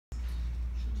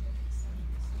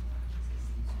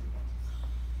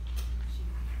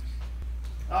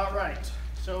All right,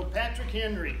 so Patrick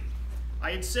Henry.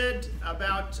 I had said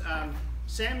about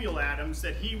Samuel Adams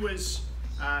that he was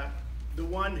the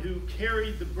one who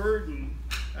carried the burden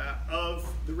of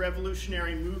the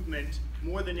revolutionary movement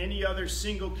more than any other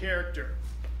single character.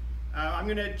 I'm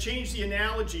going to change the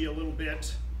analogy a little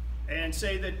bit and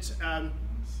say that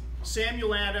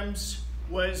Samuel Adams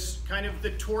was kind of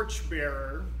the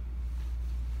torchbearer.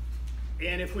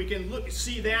 And if we can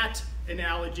see that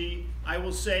analogy, I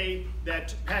will say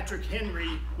that Patrick Henry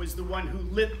was the one who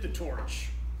lit the torch.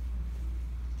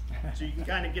 So you can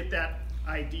kind of get that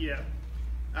idea.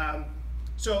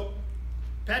 So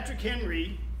Patrick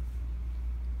Henry,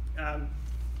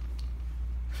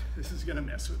 this is going to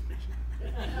mess with me.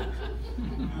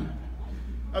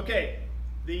 Okay,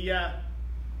 the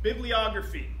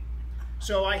bibliography.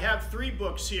 So I have 3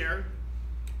 books here.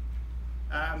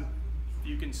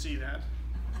 You can see that.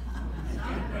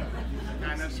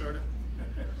 Kind of, sort of.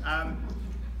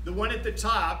 The one at the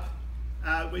top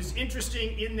was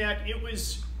interesting in that it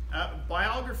was a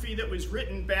biography that was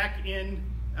written back in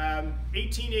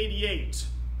 1888.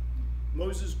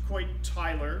 Moses Coit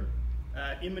Tyler,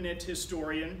 eminent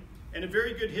historian, and a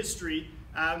very good history.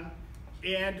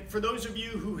 And for those of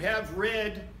you who have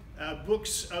read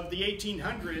books of the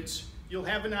 1800s, you'll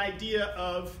have an idea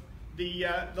of the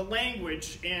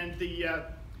language and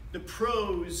the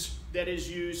prose that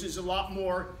is used is a lot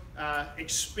more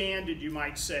expanded, you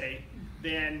might say,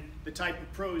 than the type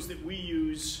of prose that we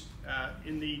use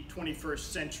in the 21st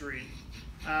century.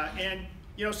 And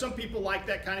you know, some people like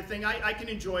that kind of thing. I can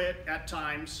enjoy it at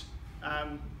times,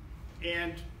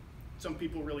 and some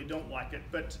people really don't like it,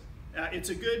 but it's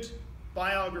a good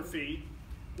biography.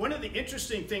 One of the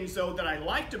interesting things, though, that I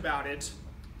liked about it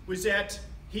was that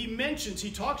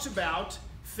he talks about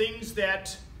things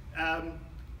that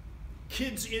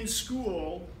kids in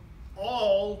school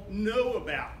all know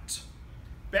about.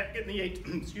 Back in the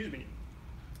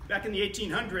back in the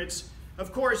 1800s,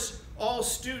 of course, all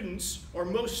students, or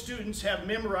most students, have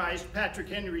memorized Patrick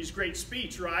Henry's great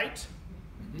speech, right?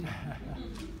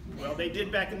 Well, they did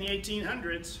back in the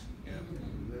 1800s.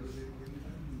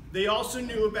 They also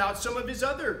knew about some of his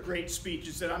other great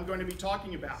speeches that I'm going to be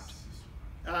talking about.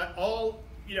 All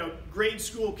grade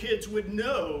school kids would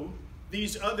know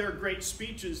these other great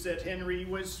speeches that Henry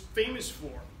was famous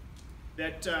for,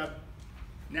 that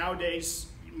nowadays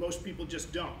most people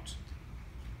just don't.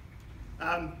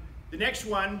 The next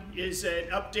one is an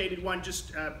updated one,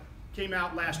 just came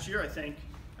out last year, I think.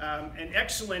 An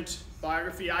excellent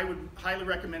biography. I would highly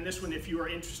recommend this one if you are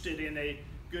interested in a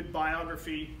good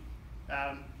biography.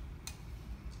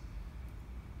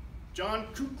 John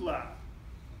Kukla,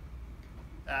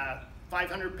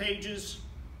 500 pages,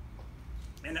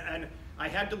 and I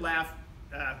had to laugh.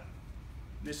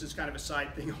 This is kind of a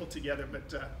side thing altogether,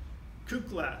 but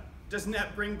Kukla, doesn't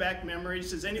that bring back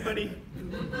memories? Does anybody?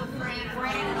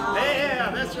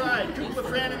 Yeah, that's right. Kukla,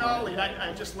 Fran, and Ollie.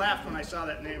 I just laughed when I saw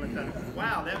that name. I thought,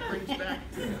 wow, that brings back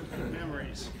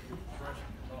memories.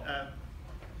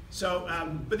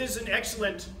 But this is an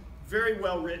excellent, very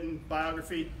well-written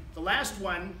biography. The last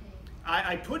one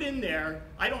I put in there,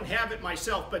 I don't have it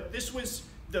myself, but this was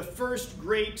the first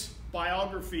great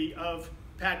biography of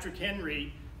Patrick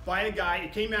Henry by a guy.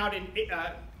 It came out in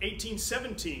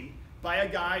 1817 by a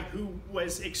guy who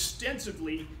was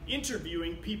extensively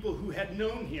interviewing people who had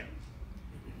known him.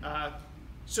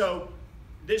 So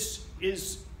this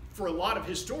is, for a lot of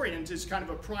historians, is kind of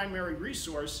a primary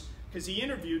resource because he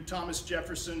interviewed Thomas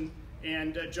Jefferson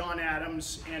and John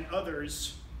Adams and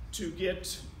others to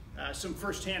get some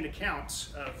first-hand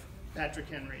accounts of Patrick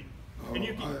Henry.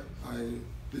 And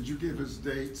did you give his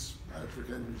dates, Patrick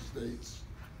Henry's dates?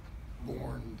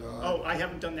 Born, died? Oh, I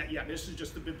haven't done that yet. This is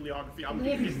just the bibliography.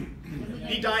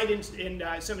 He died in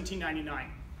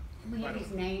 1799. We have his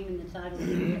name and the title of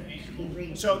the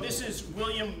book. So this is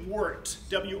William Wirt,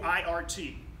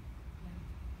 W-I-R-T.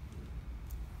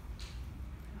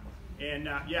 And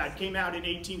yeah, it came out in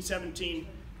 1817.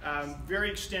 Very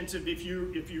extensive. If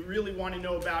you really want to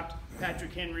know about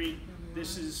Patrick Henry,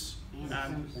 this is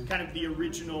kind of the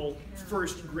original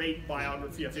first great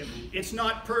biography of him. It's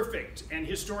not perfect, and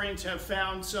historians have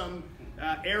found some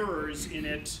errors in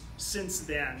it since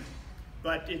then,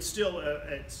 but it's still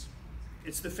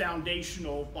it's the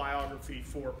foundational biography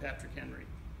for Patrick Henry.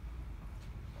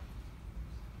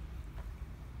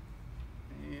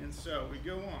 And so we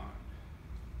go on.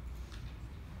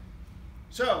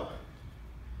 So,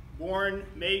 born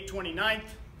May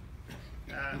 29th,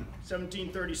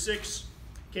 1736,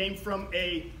 came from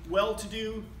a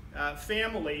well-to-do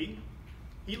family.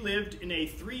 He lived in a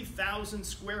 3,000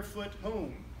 square foot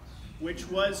home, which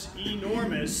was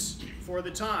enormous for the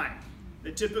time.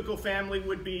 The typical family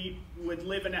would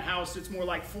live in a house that's more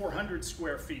like 400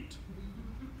 square feet.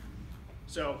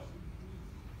 So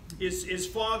his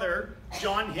father,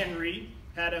 John Henry,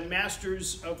 had a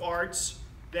Master's of Arts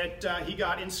that he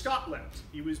got in Scotland.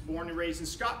 He was born and raised in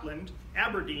Scotland,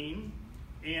 Aberdeen,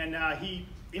 and he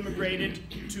immigrated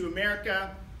to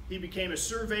America. He became a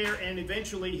surveyor, and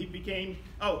eventually he became,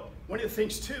 one of the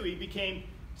things too, he became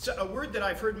a word that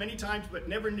I've heard many times but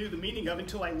never knew the meaning of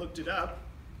until I looked it up,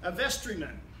 a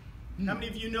vestryman. How many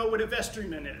of you know what a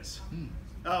vestryman is?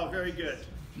 Oh, very good.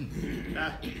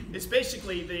 It's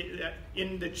basically,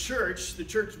 in the church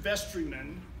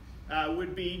vestryman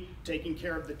would be taking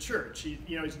care of the church.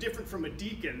 He's different from a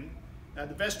deacon.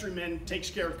 The vestryman takes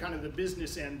care of kind of the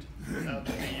business end of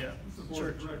the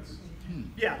church.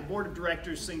 Yeah, the board of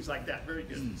directors, things like that. Very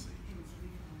good.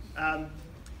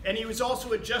 And he was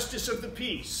also a justice of the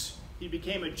peace. He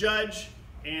became a judge,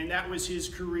 and that was his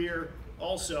career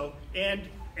also. And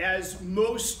as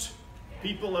most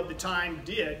people of the time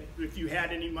did, if you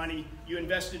had any money, you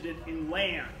invested it in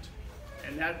land.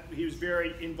 And that he was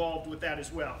very involved with that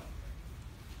as well.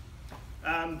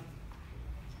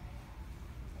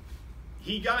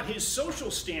 He got his social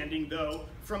standing, though,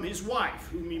 from his wife,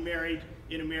 whom he married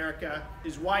in America.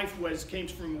 His wife came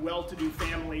from a well-to-do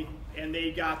family, and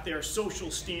they got their social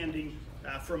standing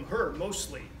from her,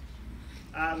 mostly.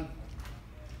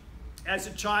 As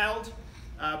a child,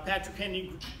 Patrick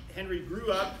Henry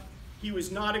grew up. He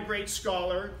was not a great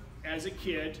scholar as a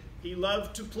kid. He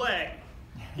loved to play.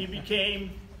 He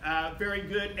became very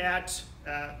good at,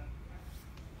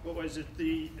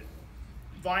 the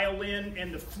violin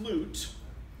and the flute.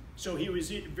 So he was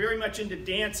very much into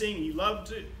dancing. He loved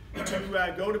to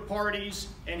go to parties,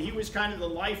 and he was kind of the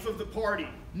life of the party.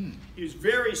 He was a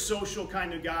very social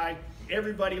kind of guy.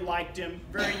 Everybody liked him,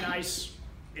 very nice,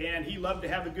 and he loved to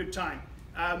have a good time.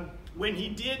 When he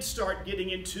did start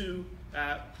getting into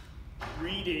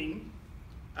reading,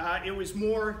 it was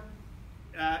more,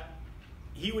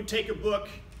 he would take a book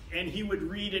and he would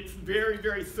read it very,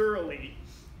 very thoroughly,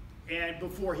 and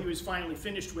before he was finally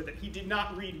finished with it. He did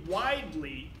not read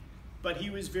widely, but he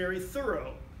was very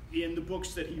thorough in the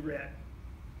books that he read.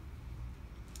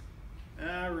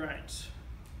 All right.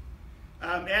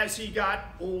 As he got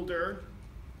older,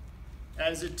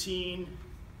 as a teen,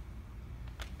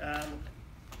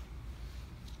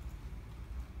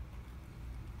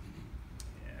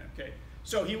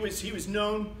 so he was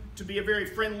known to be a very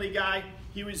friendly guy.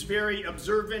 He was very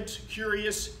observant,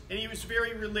 curious, and he was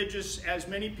very religious, as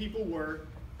many people were.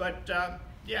 But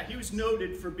yeah, he was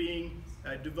noted for being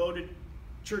a devoted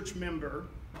church member,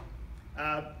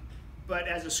 but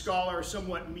as a scholar,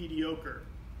 somewhat mediocre.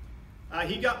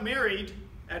 He got married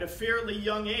at a fairly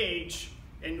young age,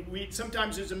 and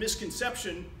sometimes there's a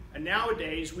misconception. And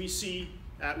nowadays we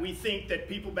think that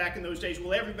people back in those days,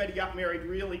 well, everybody got married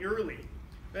really early.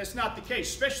 That's not the case,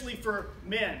 especially for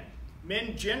men.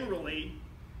 Men generally,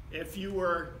 if you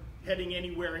were heading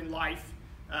anywhere in life,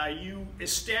 you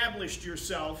established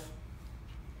yourself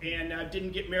and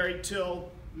didn't get married till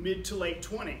mid to late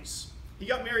 20s. He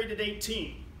got married at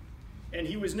 18, and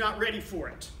he was not ready for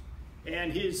it.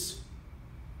 And his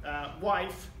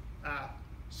wife,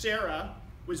 Sarah,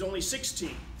 was only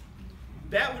 16.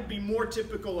 That would be more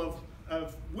typical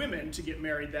of women to get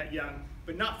married that young,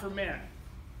 but not for men.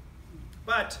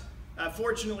 But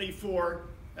fortunately for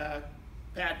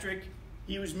Patrick,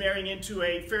 he was marrying into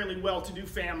a fairly well-to-do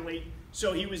family,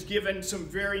 so he was given some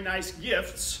very nice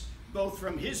gifts, both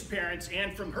from his parents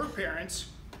and from her parents,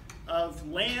 of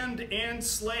land and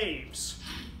slaves.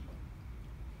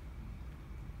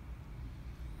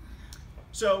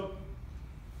 So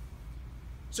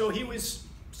he was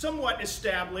somewhat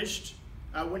established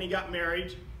when he got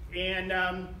married,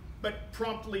 and but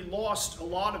promptly lost a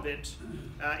lot of it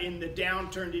in the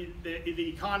downturn. The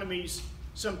economies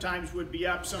sometimes would be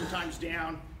up, sometimes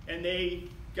down, and they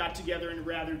got together in a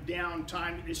rather down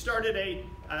time. They started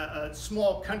a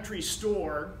small country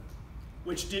store,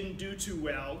 which didn't do too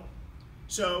well.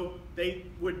 So they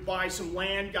would buy some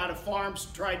land, got a farm,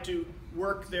 tried to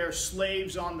work their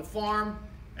slaves on the farm,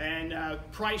 and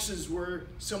prices were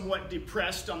somewhat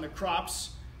depressed on the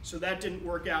crops, so that didn't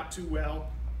work out too well.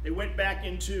 They went back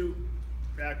into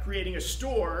creating a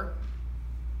store,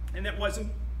 and that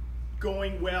wasn't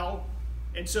going well.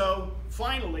 And so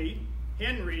finally,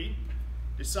 Henry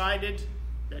decided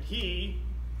that he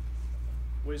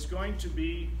was going to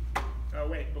be, oh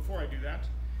wait, before I do that,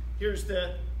 here's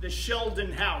the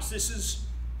Sheldon house. This is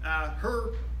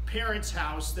her parents'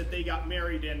 house that they got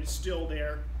married in. It's still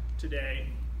there today.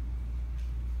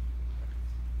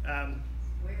 Where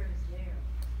is there?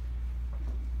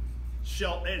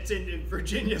 It's in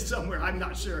Virginia somewhere. I'm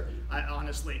not sure,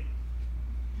 honestly.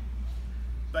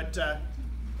 But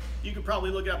you could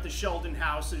probably look up the Sheldon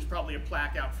House. There's probably a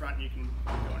plaque out front, and you can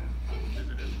go and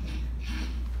visit it.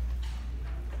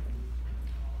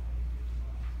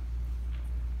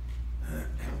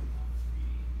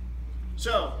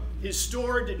 So his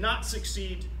store did not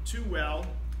succeed too well.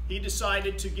 He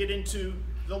decided to get into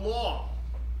the law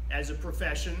as a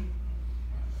profession.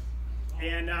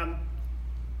 And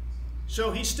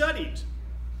so he studied.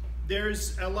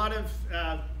 There's a lot of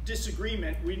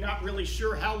disagreement. We're not really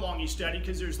sure how long he studied,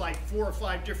 because there's like 4 or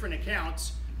 5 different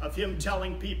accounts of him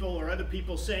telling people, or other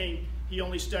people saying he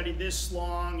only studied this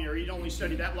long, or he'd only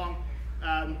studied that long.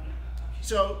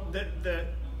 So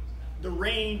the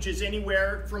range is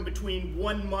anywhere from between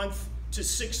 1 month to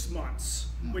 6 months,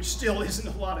 which still isn't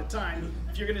a lot of time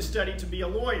if you're going to study to be a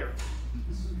lawyer.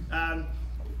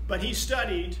 But he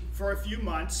studied for a few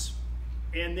months,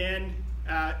 and then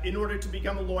in order to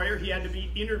become a lawyer, he had to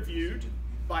be interviewed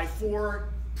by 4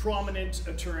 prominent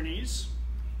attorneys,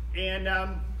 and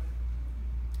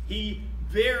he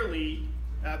barely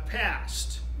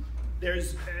passed.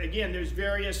 There's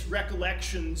various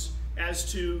recollections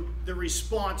as to the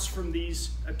response from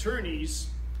these attorneys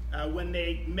when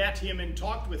they met him and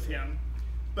talked with him.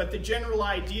 But the general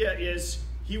idea is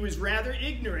he was rather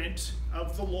ignorant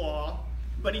of the law,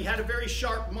 but he had a very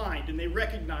sharp mind, and they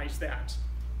recognized that.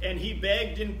 And he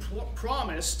begged and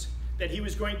promised that he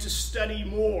was going to study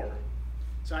more.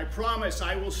 So I promise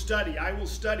I will study,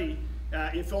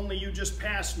 if only you just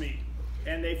pass me.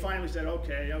 And they finally said,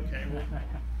 okay,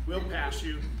 we'll pass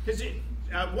you. Because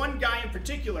one guy in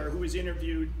particular who was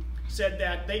interviewed said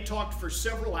that they talked for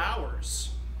several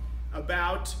hours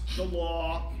about the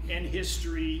law and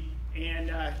history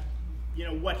and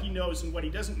what he knows and what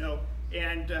he doesn't know.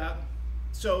 And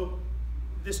so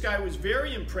this guy was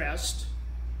very impressed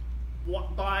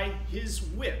by his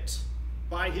wit,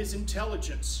 by his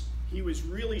intelligence. He was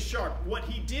really sharp. What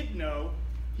he did know,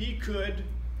 he could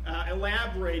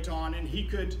elaborate on, and he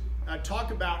could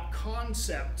talk about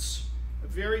concepts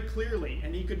very clearly,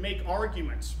 and he could make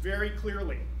arguments very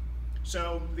clearly.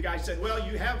 So the guy said, well,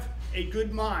 you have a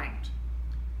good mind.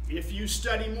 If you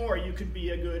study more, you could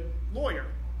be a good lawyer.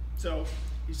 So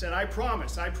he said, I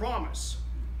promise, I promise.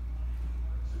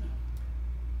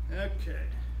 Okay.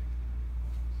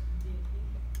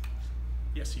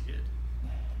 Yes, he did.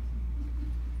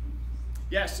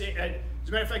 Yes, as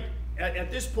a matter of fact,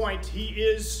 at this point, he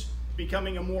is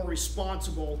becoming a more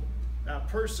responsible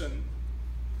person.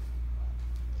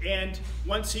 And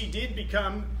once he did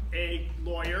become a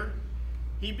lawyer,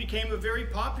 he became a very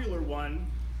popular one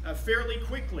fairly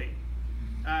quickly.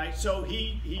 So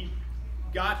he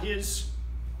got his,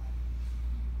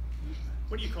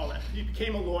 what do you call that? He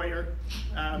became a lawyer,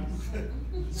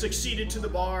 succeeded to the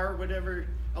bar, whatever.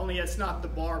 Only it's not the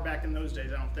bar back in those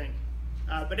days, I don't think.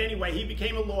 But anyway, he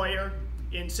became a lawyer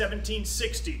in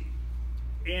 1760.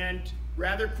 And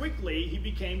rather quickly, he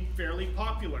became fairly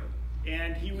popular.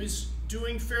 And he was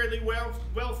doing fairly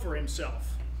well for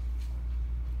himself.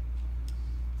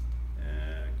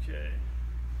 Okay.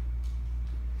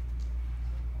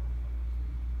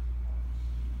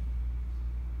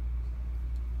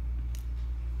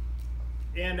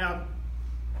 And what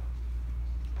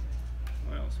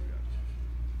else we got?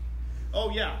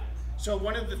 Oh yeah. So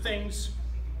one of the things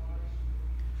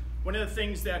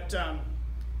that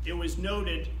it was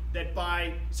noted that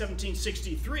by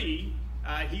 1763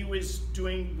 he was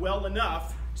doing well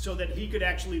enough so that he could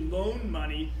actually loan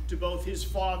money to both his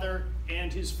father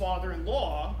and his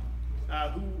father-in-law,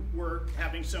 who were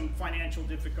having some financial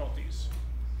difficulties.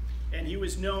 And he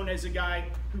was known as a guy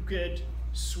who could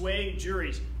sway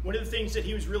juries. One of the things that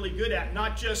he was really good at,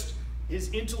 not just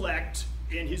his intellect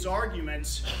and his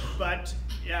arguments, but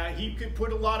he could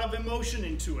put a lot of emotion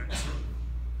into it.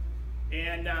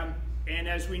 And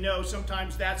as we know,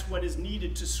 sometimes that's what is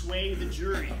needed to sway the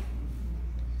jury.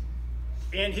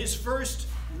 And his first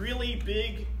really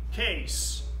big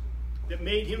case that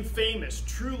made him famous,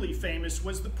 truly famous,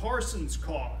 was the Parsons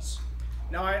cause.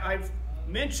 Now, I've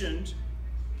mentioned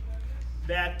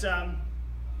that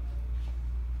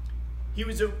he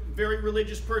was a very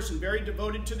religious person, very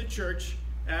devoted to the church,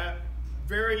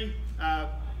 very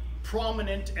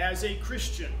prominent as a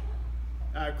Christian.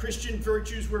 Christian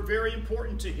virtues were very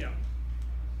important to him.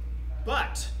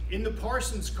 But in the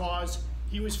Parsons cause,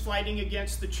 he was fighting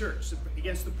against the church,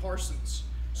 against the Parsons.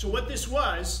 So what this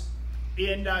was,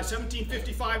 in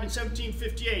 1755 and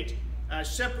 1758,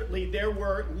 separately, there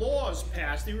were laws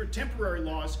passed. They were temporary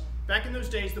laws. Back in those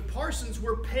days, the Parsons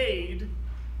were paid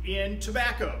in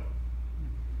tobacco.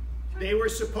 They were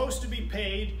supposed to be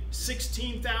paid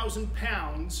 16,000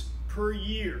 pounds per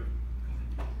year.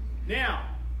 Now,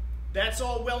 that's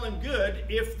all well and good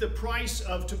if the price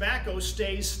of tobacco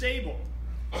stays stable.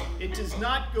 It does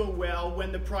not go well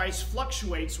when the price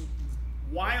fluctuates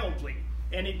wildly,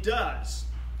 and it does.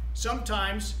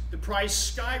 Sometimes the price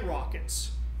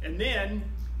skyrockets, and then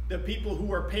the people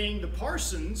who are paying the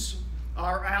parsons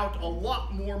are out a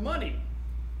lot more money.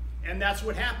 And that's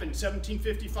what happened.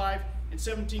 1755 and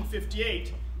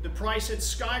 1758, the price had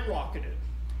skyrocketed.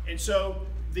 And so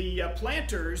the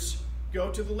planters go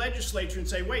to the legislature and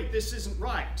say, wait, this isn't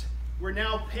right. We're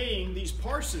now paying these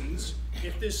parsons,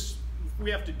 if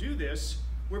we have to do this,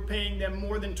 we're paying them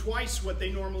more than twice what they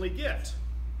normally get.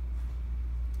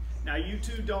 Now you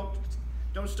two don't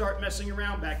start messing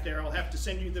around back there. I'll have to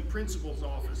send you to the principal's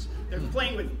office. They're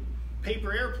playing with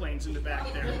paper airplanes in the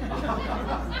back there.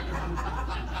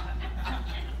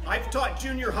 I've taught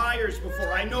junior hires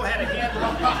before. I know how to handle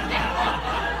it.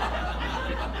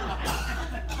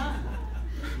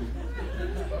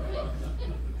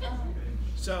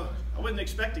 So I wasn't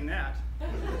expecting that.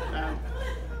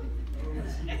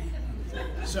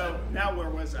 So now where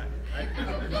was I?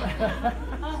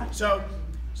 So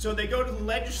they go to the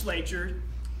legislature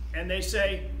and they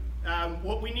say,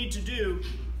 what we need to do,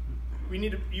 we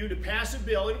need you to pass a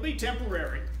bill. It'll be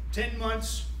temporary, 10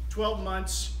 months, 12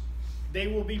 months. They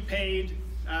will be paid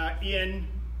in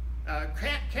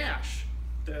cash.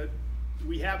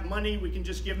 We have money, we can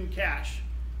just give them cash.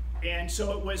 And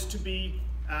so it was to be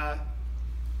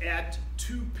at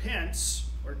 2 pence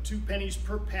or 2 pennies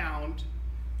per pound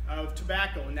of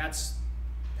tobacco, and that's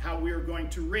how we are going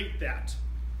to rate that.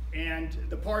 And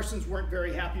the parsons weren't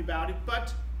very happy about it,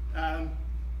 but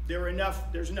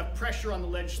there's enough pressure on the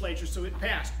legislature, so it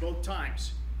passed both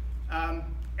times.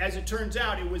 As it turns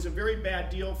out, it was a very bad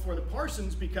deal for the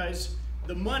parsons because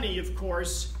the money, of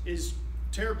course, is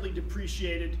terribly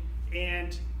depreciated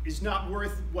and is not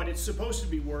worth what it's supposed to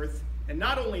be worth. And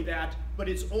not only that, but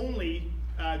it's only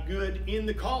good in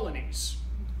the colonies,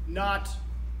 not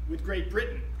with Great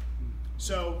Britain.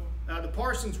 So the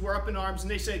parsons were up in arms and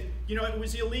they said, you know, it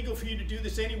was illegal for you to do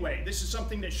this anyway. This is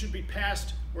something that should be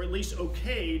passed or at least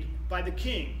okayed by the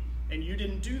king, and you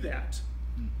didn't do that.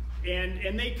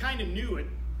 And they kind of knew it.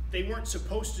 They weren't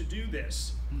supposed to do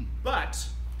this. But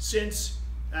since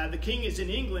the king is in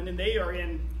England and they are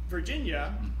in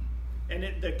Virginia,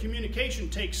 and the communication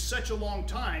takes such a long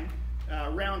time,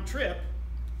 round trip,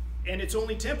 and it's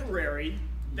only temporary,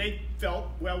 they felt,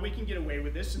 well, we can get away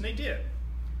with this, and they did.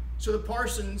 So the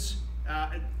parsons,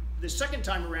 the second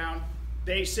time around,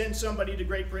 they send somebody to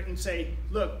Great Britain and say,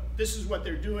 look, this is what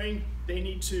they're doing. They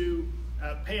need to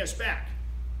pay us back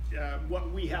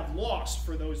what we have lost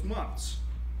for those months.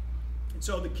 And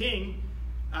so the king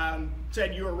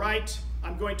said, you are right,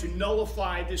 I'm going to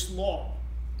nullify this law.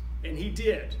 And he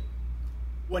did.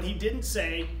 What he didn't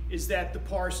say is that the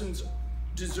parsons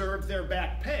deserved their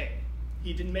back pay.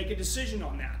 He didn't make a decision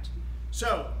on that.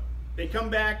 So they come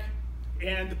back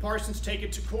and the parsons take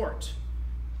it to court.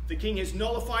 The king has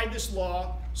nullified this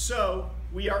law, so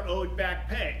we are owed back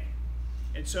pay.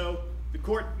 And so the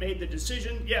court made the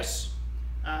decision, yes,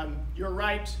 you're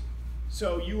right,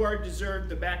 so you are deserved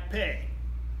the back pay.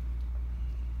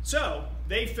 So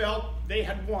they felt they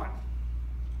had won.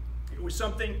 It was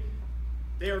something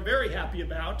they were very happy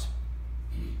about.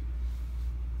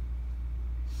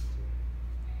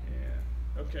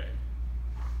 Yeah, okay.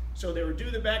 So they were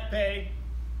due the back pay,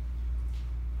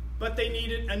 but they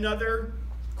needed another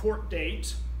court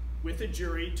date with a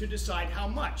jury to decide how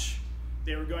much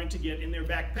they were going to get in their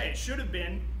back pay. It should have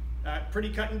been pretty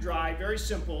cut and dry, very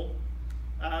simple,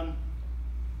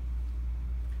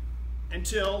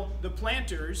 until the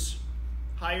planters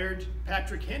hired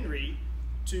Patrick Henry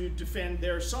to defend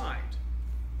their side.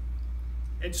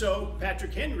 And so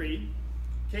Patrick Henry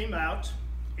came out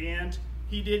and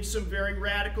he did some very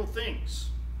radical things.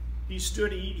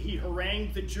 He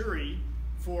harangued the jury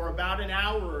for about an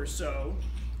hour or so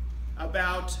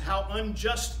about how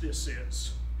unjust this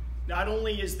is. Not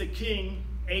only is the king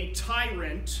a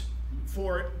tyrant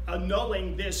for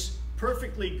annulling this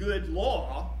perfectly good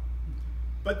law,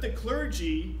 but the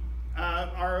clergy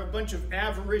are a bunch of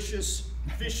avaricious,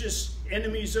 vicious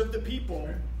enemies of the people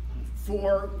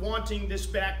for wanting this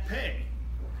back pay.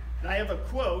 And I have a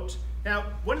quote. Now,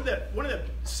 one of the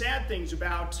sad things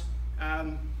about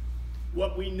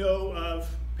what we know of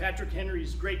Patrick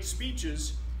Henry's great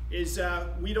speeches is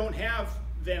we don't have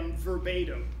them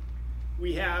verbatim.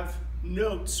 We have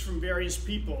notes from various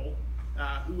people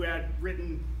who had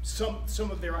written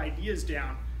some of their ideas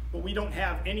down, but we don't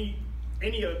have any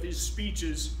of his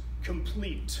speeches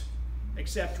complete,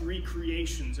 except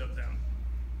recreations of them.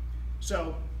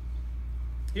 So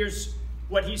here's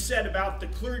what he said about the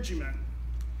clergymen.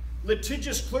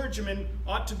 Litigious clergymen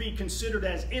ought to be considered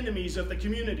as enemies of the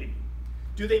community.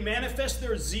 Do they manifest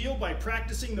their zeal by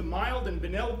practicing the mild and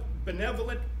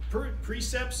benevolent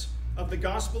precepts of the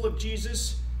gospel of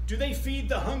Jesus? Do they feed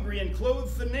the hungry and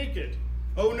clothe the naked?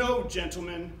 Oh no,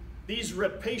 gentlemen, these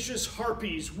rapacious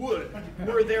harpies would,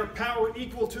 were their power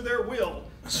equal to their will,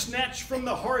 snatch from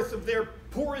the hearth of their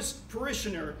poorest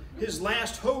parishioner his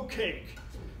last hoe cake,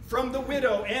 from the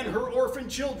widow and her orphan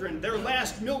children their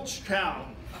last milch cow,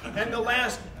 and the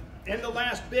last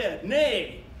bed,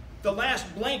 nay, the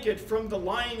last blanket from the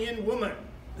lying-in woman.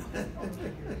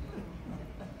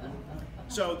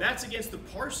 So that's against the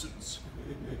parsons.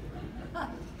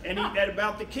 And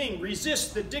about the king,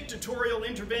 resist the dictatorial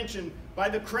intervention by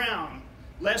the crown,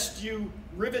 lest you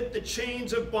rivet the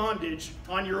chains of bondage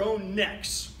on your own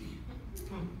necks.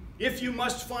 If you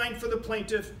must find for the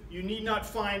plaintiff, you need not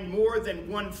find more than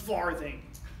 1 farthing.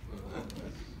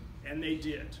 And they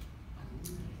did.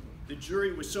 The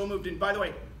jury was so moved. And by the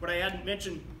way, what I hadn't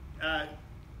mentioned,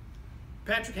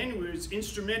 Patrick Henry was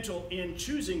instrumental in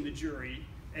choosing the jury,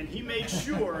 and he made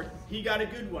sure he got a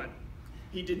good one.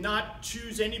 He did not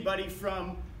choose anybody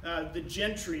from the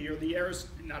gentry or the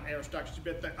not aristocracy,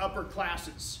 but the upper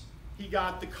classes. He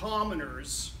got the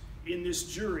commoners in this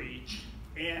jury,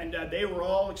 and they were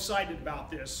all excited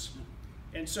about this.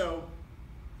 And so,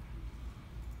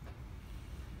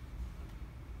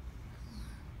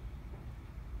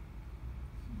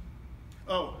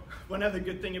 oh, one other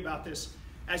good thing about this,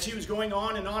 as he was going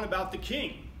on and on about the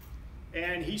king,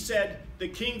 and he said the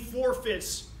king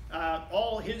forfeits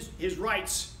all his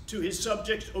rights to his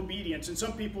subjects' obedience. And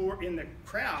some people were in the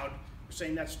crowd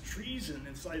saying that's treason.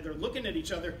 It's like they're looking at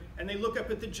each other, and they look up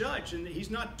at the judge, and he's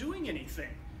not doing anything.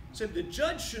 Said the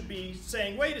judge should be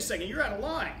saying, wait a second, you're out of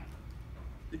line.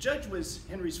 The judge was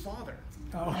Henry's father.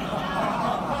 Oh.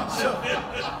 So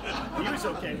he was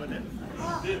okay with it.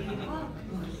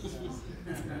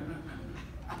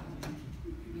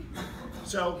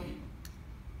 So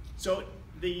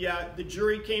the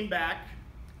jury came back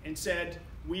and said,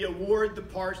 we award the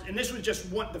parson, and this was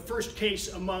just the first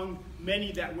case among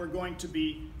many that were going to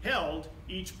be held,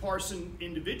 each parson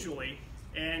individually,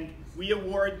 and we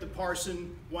award the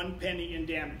parson 1 penny in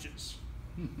damages.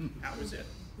 That was it.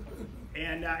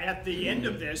 And at the end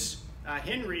of this,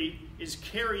 Henry is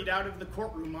carried out of the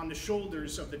courtroom on the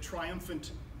shoulders of the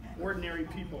triumphant ordinary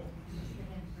people.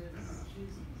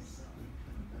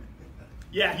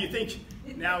 Yeah, you think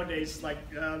nowadays, like,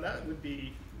 that would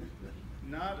be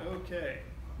not okay.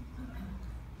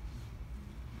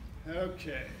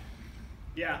 Okay.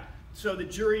 Yeah, so the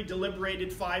jury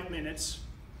deliberated 5 minutes,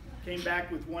 came back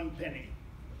with 1 penny.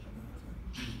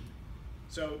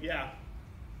 So, yeah.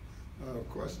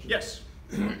 Question. Yes.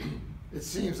 It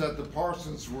seems that the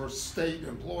parsons were state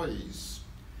employees.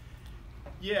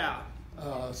 Yeah.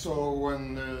 So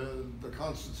when the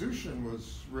Constitution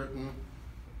was written,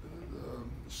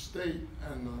 the state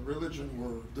and the religion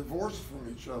were divorced from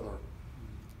each other.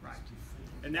 Right.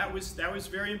 And that was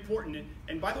very important.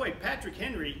 And by the way, Patrick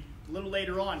Henry, a little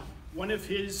later on, one of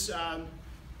his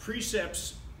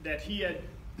precepts that he had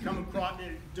come across,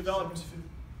 developed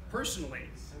personally,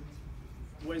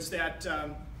 was that,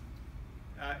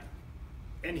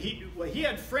 and he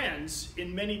had friends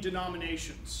in many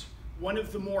denominations. One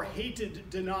of the more hated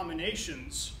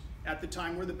denominations at the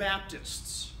time were the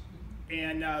Baptists.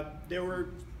 And there were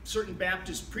certain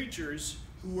Baptist preachers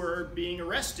who were being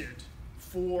arrested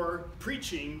for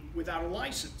preaching without a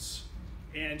license.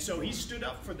 And so he stood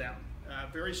up for them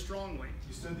very strongly.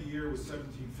 You said the year was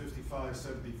 1755,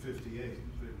 1758.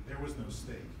 There was no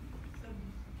state.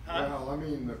 Well, I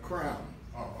mean the crown.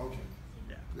 Oh, okay.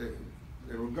 Yeah.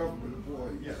 They were government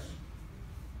employees. Yes.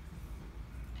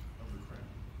 Of the crown.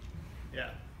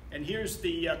 Yeah. And here's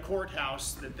the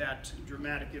courthouse that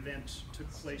dramatic event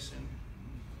took place in.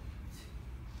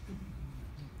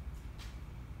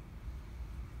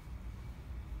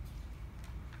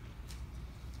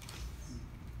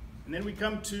 And then we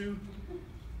come to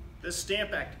the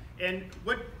Stamp Act. And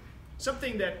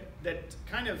something that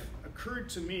kind of occurred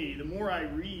to me, the more I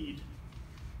read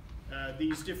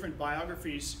these different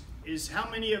biographies, is how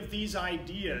many of these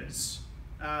ideas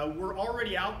were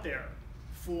already out there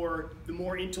for the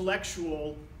more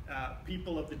intellectual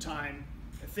people of the time.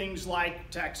 Things like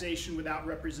taxation without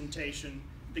representation,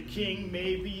 the king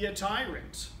may be a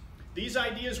tyrant. These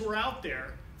ideas were out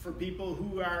there for people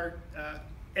who are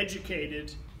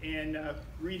educated and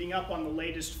reading up on the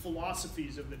latest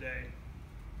philosophies of the day.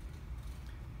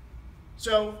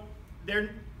 So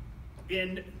there,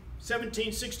 in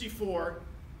 1764,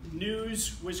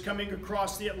 news was coming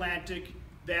across the Atlantic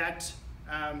that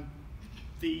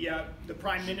the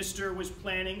prime minister was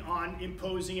planning on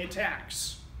imposing a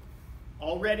tax.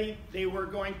 Already they were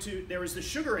going to, there was the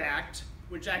Sugar Act,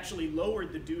 which actually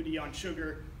lowered the duty on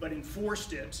sugar but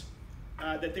enforced it,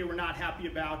 that they were not happy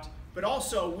about. But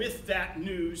also with that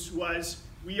news was,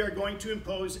 we are going to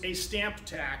impose a stamp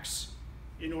tax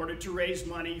in order to raise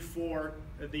money for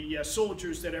the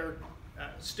soldiers that are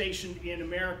stationed in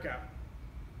America.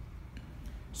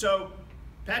 So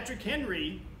Patrick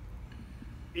Henry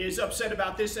is upset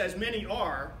about this, as many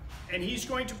are, and he's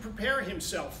going to prepare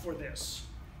himself for this.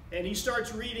 And he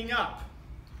starts reading up.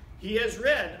 He has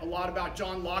read a lot about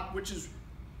John Locke, which is,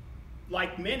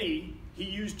 like many, he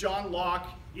used John Locke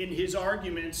in his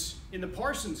arguments in the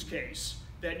Parsons case,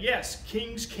 that yes,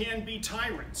 kings can be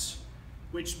tyrants,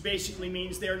 which basically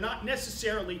means they're not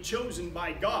necessarily chosen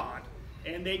by God,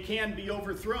 and they can be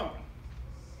overthrown.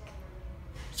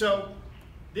 So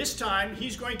this time,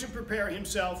 he's going to prepare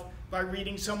himself by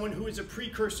reading someone who is a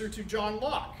precursor to John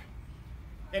Locke.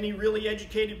 Any really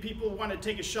educated people want to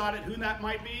take a shot at who that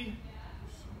might be?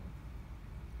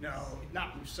 No,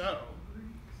 not Rousseau.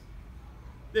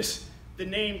 The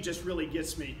name just really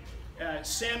gets me.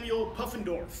 Samuel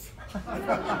Puffendorf.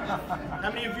 How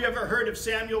many of you ever heard of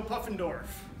Samuel Puffendorf?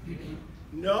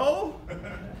 No?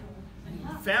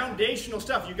 Foundational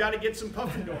stuff. You got to get some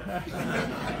Puffendorf.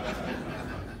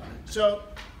 So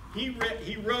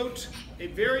he wrote a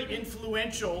very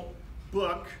influential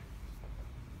book,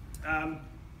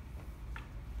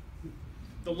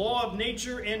 The Law of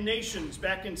Nature and Nations,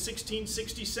 back in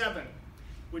 1667,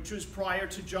 which was prior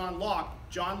to John Locke.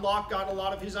 John Locke got a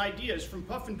lot of his ideas from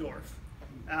Puffendorf.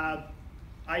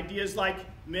 Ideas like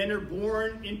men are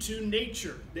born into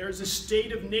nature. There's a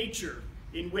state of nature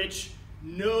in which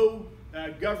no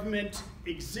government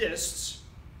exists,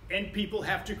 and people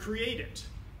have to create it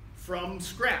from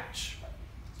scratch.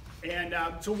 And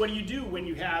so what do you do when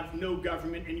you have no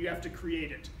government and you have to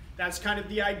create it? That's kind of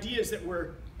the ideas that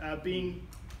were being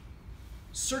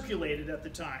circulated at the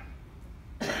time.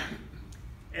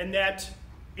 And that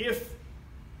if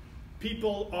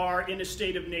people are in a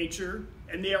state of nature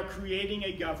and they are creating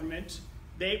a government,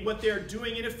 what they're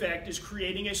doing in effect is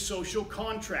creating a social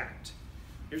contract.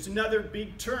 There's another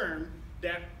big term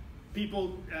that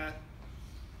people,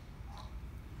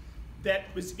 that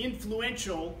was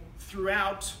influential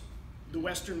throughout the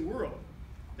Western world.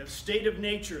 The state of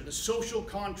nature, the social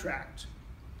contract.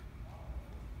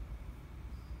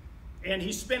 And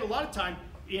he spent a lot of time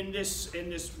in this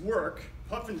work,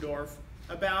 Puffendorf,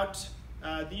 about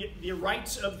the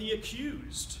rights of the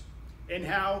accused and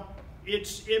how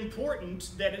it's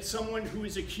important that it's someone who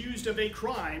is accused of a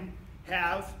crime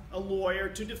have a lawyer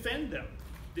to defend them.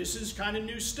 This is kind of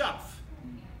new stuff,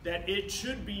 that it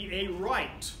should be a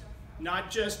right,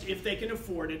 not just if they can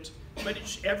afford it, but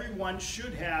everyone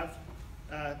should have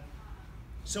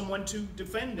someone to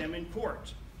defend them in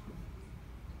court.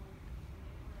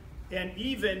 And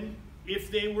even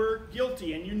if they were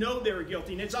guilty, and you know they were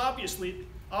guilty, and it's obvious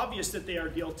that they are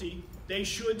guilty, they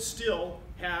should still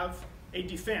have a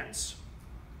defense.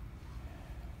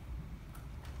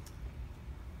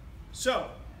 So,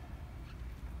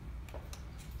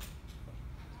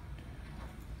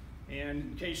 and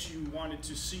in case you wanted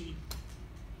to see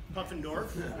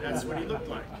Puffendorf, that's what he looked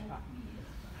like.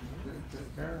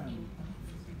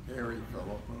 Hairy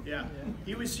fellow. Yeah,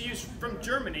 he was from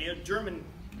Germany, a German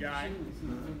guy.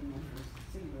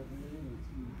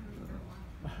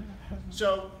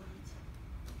 So,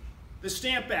 the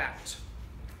Stamp Act.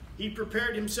 He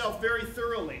prepared himself very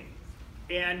thoroughly,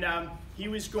 and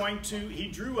he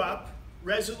drew up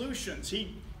resolutions.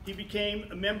 He became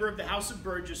a member of the House of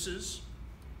Burgesses,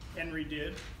 Henry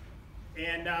did,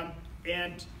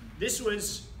 and this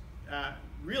was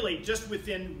really just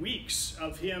within weeks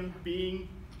of him being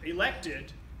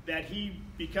elected that he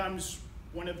becomes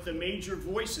one of the major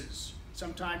voices,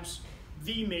 sometimes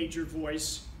the major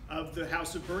voice of the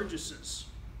House of Burgesses.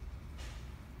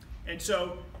 And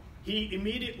so he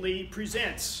immediately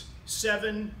presents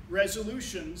 7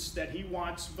 resolutions that he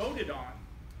wants voted on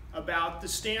about the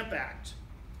Stamp Act.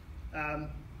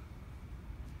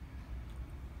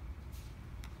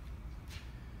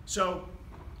 So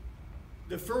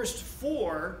the first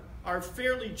 4 are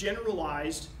fairly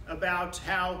generalized about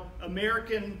how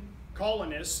American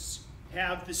colonists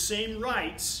have the same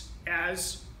rights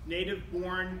as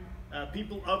native-born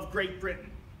people of Great Britain.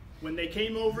 When they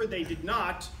came over, they did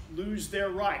not lose their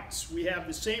rights. We have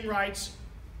the same rights,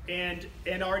 and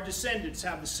our descendants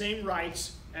have the same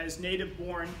rights as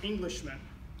native-born Englishmen.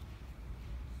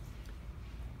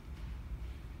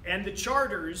 And the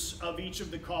charters of each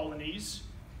of the colonies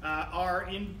are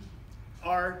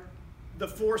the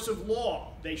force of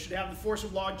law. They should have the force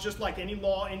of law just like any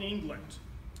law in England.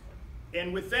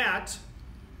 And with that,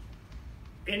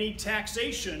 any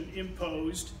taxation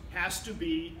imposed has to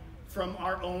be from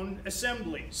our own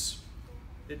assemblies.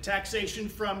 The taxation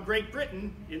from Great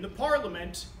Britain in the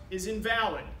Parliament is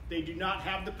invalid. They do not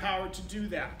have the power to do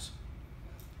that.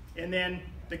 And then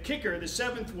the kicker, the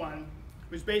seventh one,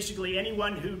 was basically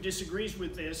anyone who disagrees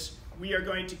with this, we are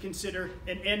going to consider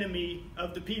an enemy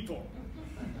of the people.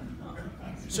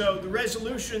 So the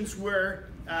resolutions were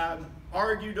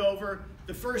argued over.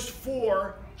 The first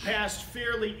four passed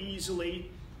fairly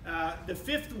easily. The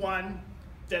fifth one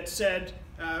that said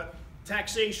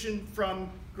taxation from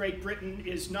Great Britain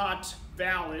is not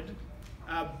valid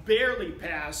barely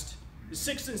passed. The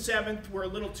sixth and seventh were a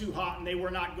little too hot and they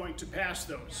were not going to pass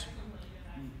those.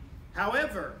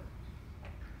 However,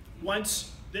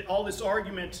 once all this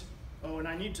argument, oh, and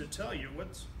I need to tell you,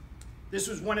 this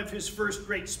was one of his first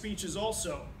great speeches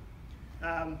also.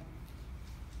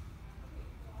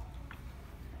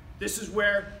 This is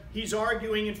where he's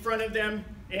arguing in front of them,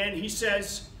 and he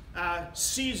says,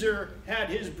 Caesar had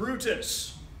his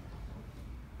Brutus,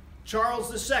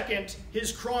 Charles II,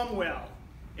 his Cromwell,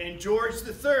 and George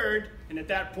III, and at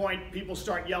that point people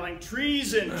start yelling,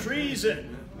 treason,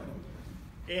 treason.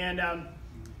 And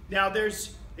now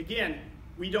there's, again,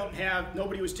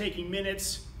 nobody was taking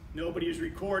minutes, nobody was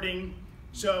recording,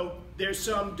 so there's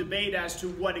some debate as to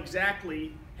what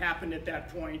exactly happened at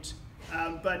that point.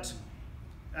 But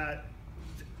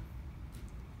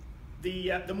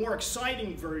the more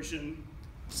exciting version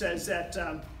says that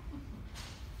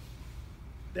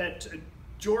that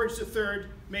George III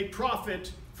may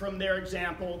profit from their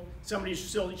example. Somebody's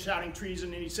still shouting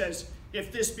treason, and he says,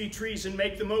 if this be treason,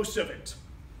 make the most of it.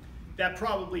 That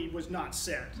probably was not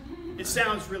said. It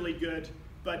sounds really good,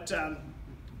 but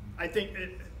I think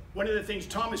one of the things,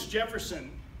 Thomas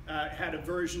Jefferson had a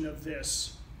version of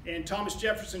this, and Thomas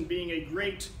Jefferson, being a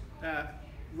great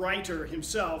writer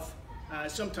himself,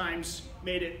 sometimes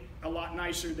made it a lot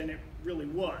nicer than it really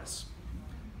was.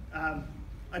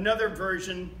 Another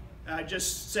version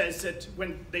just says that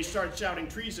when they started shouting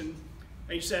treason,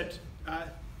 he said,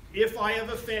 if I have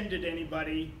offended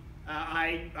anybody,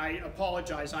 I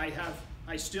apologize.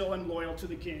 I still am loyal to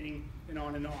the king, and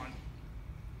on and on.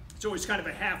 So it was kind of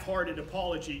a half-hearted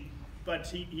apology, but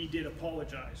he did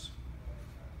apologize.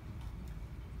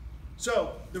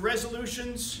 So the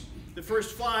resolutions, the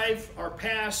first five are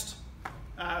passed.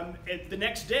 The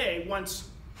next day, once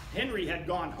Henry had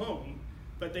gone home,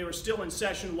 but they were still in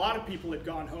session, a lot of people had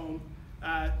gone home,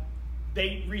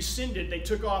 they rescinded, they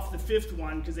took off the fifth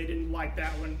one because they didn't like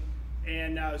that one.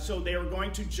 And so they were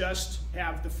going to just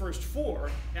have the first four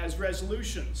as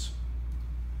resolutions.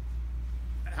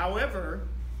 However,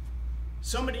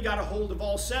 somebody got a hold of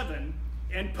all seven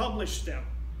and published them.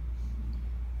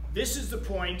 This is the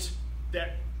point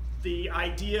that the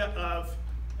idea of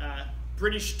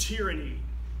British tyranny,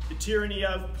 the tyranny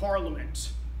of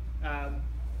Parliament,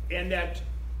 and that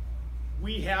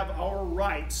we have our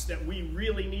rights that we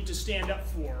really need to stand up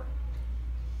for,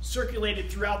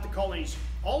 circulated throughout the colonies.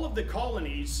 All of the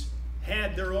colonies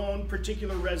had their own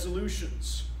particular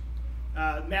resolutions.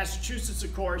 Massachusetts,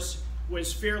 of course,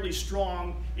 was fairly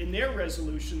strong in their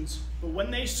resolutions, but when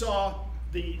they saw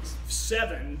the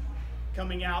seven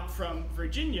coming out from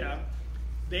Virginia,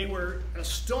 they were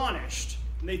astonished,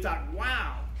 and they thought,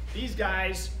 wow, these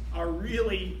guys are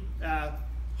really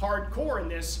hardcore in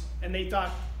this, and they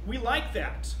thought, we like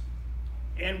that,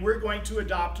 and we're going to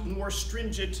adopt more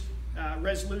stringent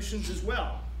resolutions as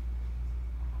well.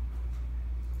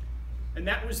 And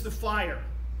that was the fire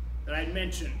that I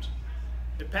mentioned,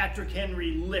 that Patrick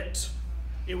Henry lit.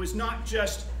 It was not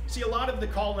just, see, a lot of the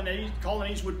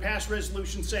colonies would pass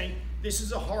resolutions saying, this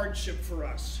is a hardship for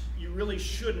us. You really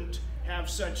shouldn't have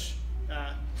such,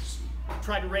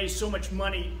 try to raise so much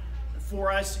money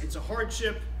for us. It's a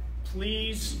hardship.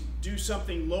 Please do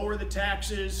something, lower the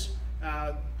taxes,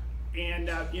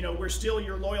 you know, we're still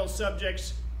your loyal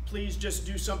subjects. Please just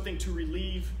do something to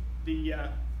relieve the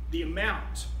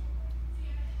amount.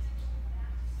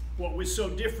 What was so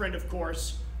different, of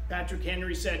course, Patrick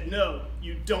Henry said, no,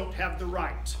 you don't have the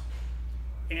right.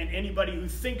 And anybody who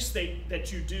thinks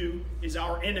that you do is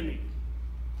our enemy.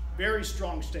 Very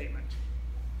strong statement.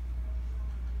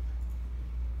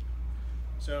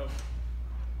 So,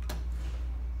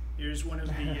 here's one of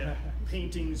the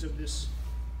paintings of this.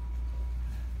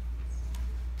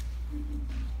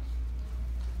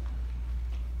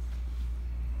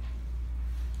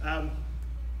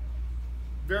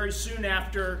 Very soon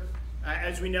after,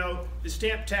 as we know, the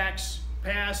stamp tax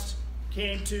passed,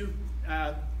 came to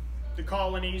the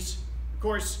colonies.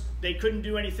 course, they couldn't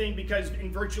do anything because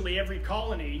in virtually every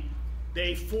colony,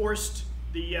 they forced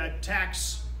the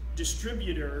tax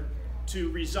distributor to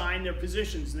resign their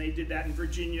positions, and they did that in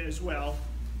Virginia as well.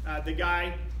 The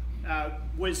guy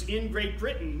was in Great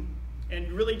Britain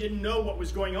and really didn't know what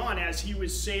was going on as he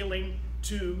was sailing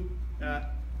to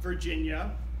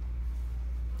Virginia,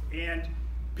 and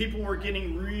people were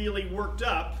getting really worked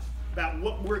up about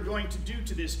what we're going to do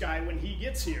to this guy when he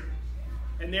gets here.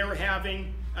 And they were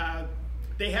having,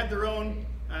 they had their own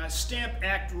Stamp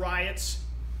Act riots,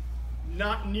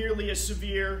 not nearly as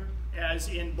severe as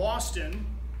in Boston.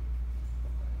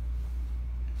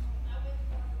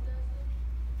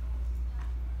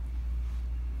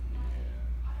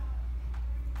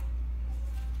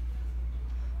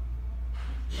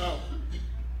 Oh,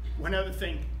 one other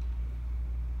thing.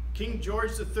 King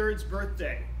George III's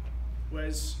birthday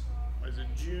was it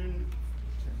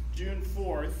June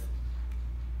 4th.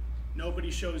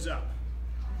 Nobody shows up,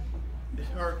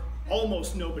 or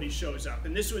almost nobody shows up.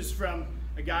 And this was from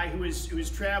a guy who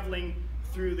was traveling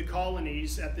through the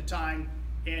colonies at the time,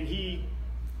 and he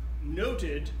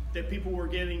noted that people were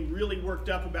getting really worked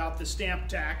up about the stamp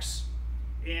tax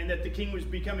and that the king was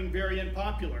becoming very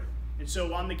unpopular. And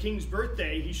so on the king's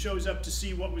birthday, he shows up to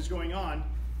see what was going on.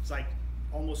 It's like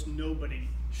almost nobody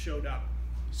showed up.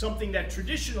 Something that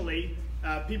traditionally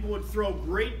people would throw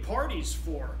great parties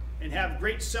for and have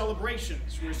great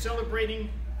celebrations. We're celebrating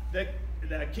the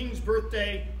king's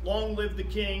birthday, long live the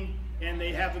king, and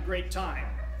they have a great time.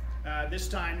 This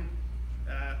time,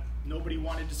 nobody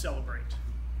wanted to celebrate.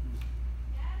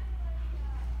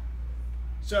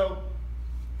 So,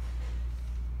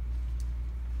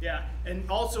 yeah, and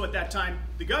also at that time,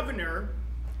 the governor,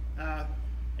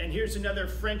 and here's another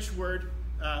French word,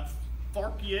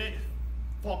 Fauquier,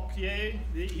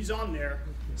 he's on there.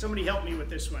 Somebody help me with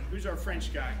this one. Who's our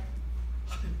French guy?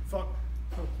 Fauquier.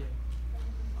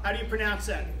 How do you pronounce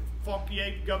that?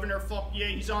 Fauquier, Governor Fauquier,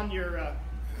 he's on your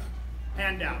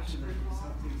handout.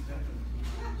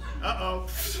 Uh-oh.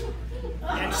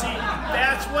 And see,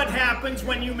 that's what happens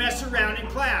when you mess around in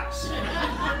class.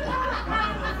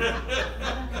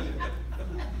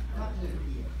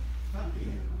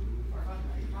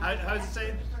 How does it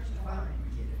say?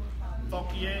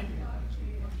 Fauquier?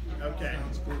 Okay.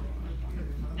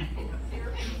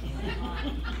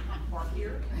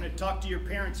 I'm going to talk to your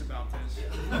parents about this.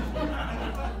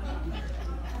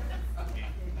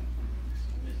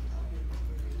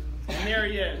 And there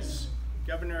he is,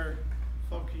 Governor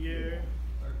Fauquier.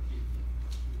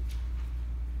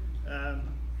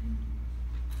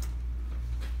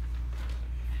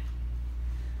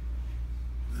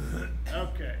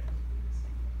 Okay.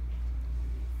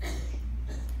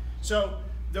 So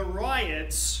the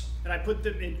riots, and I put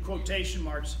them in quotation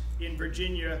marks, in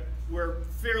Virginia were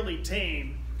fairly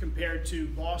tame compared to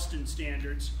Boston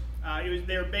standards.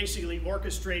 They were basically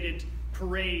orchestrated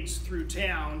parades through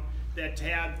town that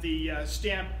had the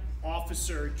stamp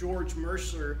officer, George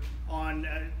Mercer, on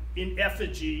in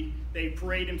effigy. They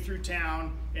parade him through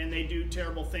town, and they do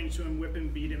terrible things to him, whip him,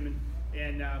 beat him,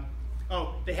 and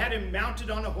they had him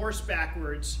mounted on a horse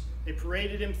backwards. They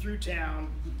paraded him through town,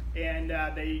 and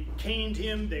they caned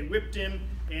him, they whipped him,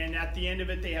 and at the end of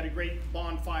it, they had a great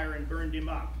bonfire and burned him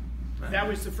up. That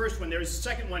was the first one. There was a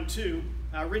second one, too.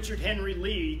 Richard Henry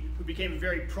Lee, who became a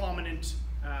very prominent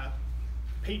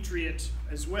patriot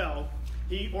as well,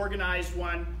 he organized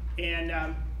one, and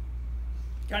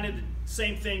kind of the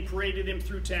same thing, paraded him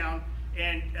through town,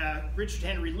 and Richard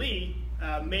Henry Lee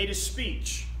made a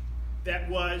speech that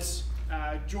was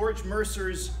George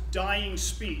Mercer's dying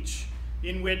speech,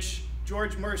 in which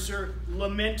George Mercer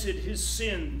lamented his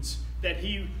sins, that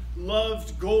he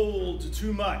loved gold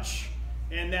too much,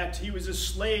 and that he was a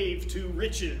slave to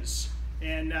riches,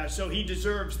 and so he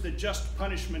deserves the just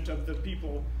punishment of the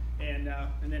people, and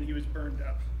then he was burned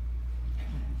up.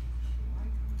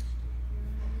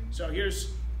 So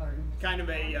here's kind of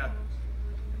a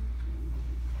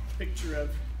picture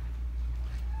of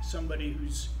somebody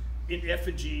who's in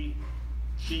effigy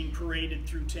being paraded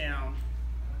through town.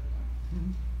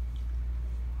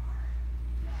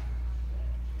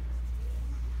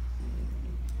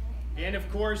 And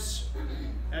of course,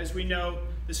 as we know,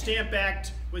 the Stamp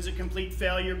Act was a complete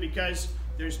failure because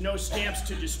there's no stamps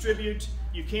to distribute.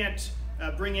 You can't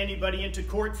bring anybody into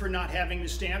court for not having the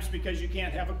stamps because you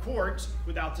can't have a court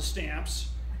without the stamps.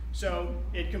 So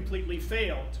it completely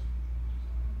failed.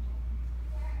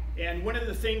 And one of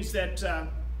the things that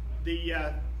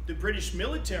the British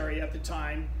military at the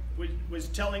time was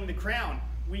telling the Crown,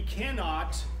 we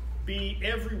cannot be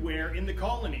everywhere in the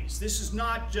colonies. This is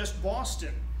not just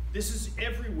Boston. This is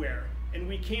everywhere, and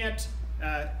we can't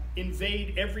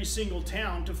invade every single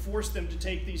town to force them to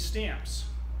take these stamps.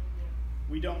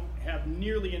 We don't have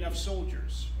nearly enough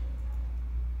soldiers.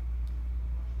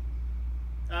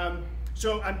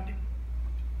 So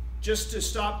just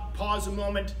to pause a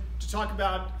moment to talk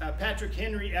about Patrick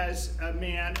Henry as a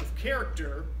man of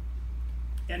character,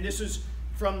 and this is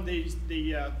from the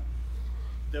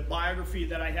biography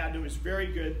that I had that was very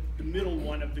good, the middle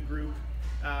one of the group,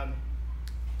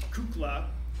 Kukla,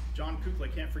 John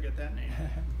Kukla, can't forget that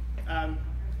name.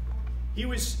 He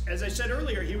was, as I said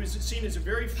earlier, he was seen as a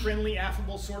very friendly,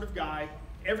 affable sort of guy.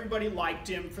 Everybody liked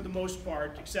him for the most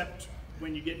part, except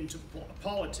when you get into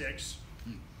politics.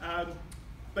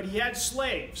 But he had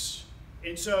slaves.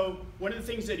 And so one of the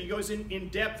things that he goes in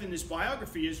depth in this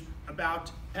biography is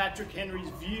about Patrick Henry's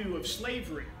view of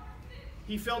slavery.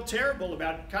 He felt terrible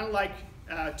about it, kind of like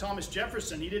Thomas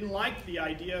Jefferson. He didn't like the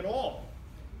idea at all.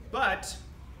 But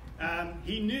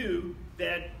he knew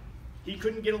that he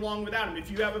couldn't get along without him. If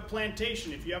you have a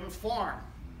plantation, if you have a farm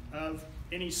of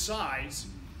any size,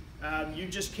 you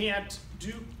just can't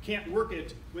work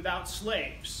it without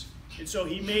slaves. And so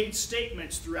he made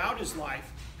statements throughout his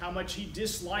life how much he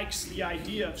dislikes the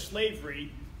idea of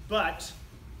slavery, but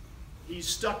he's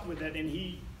stuck with it, and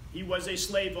he was a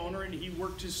slave owner and he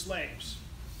worked his slaves.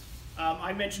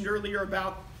 I mentioned earlier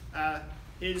about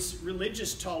his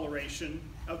religious toleration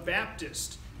of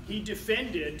Baptists. He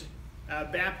defended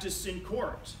Baptists in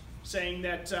court, saying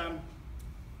that,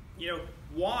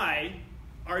 why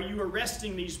are you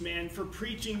arresting these men for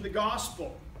preaching the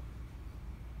gospel?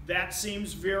 That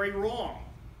seems very wrong.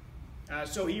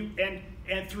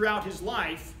 And throughout his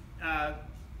life,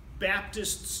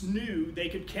 Baptists knew they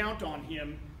could count on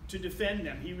him to defend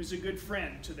them. He was a good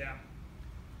friend to them.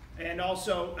 And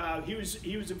also, he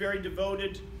was a very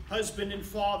devoted husband and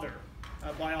father,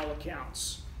 by all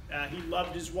accounts. He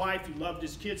loved his wife, he loved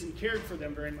his kids, and cared for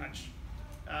them very much.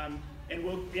 And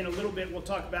in a little bit, we'll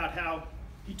talk about how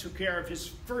he took care of his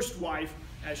first wife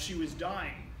as she was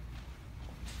dying.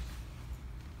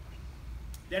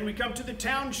 Then we come to the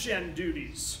townshend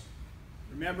duties.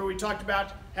 Remember, we talked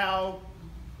about how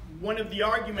one of the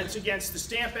arguments against the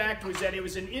Stamp Act was that it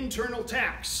was an internal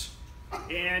tax.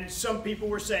 And some people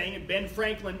were saying, and Ben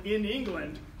Franklin in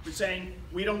England was saying,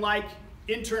 we don't like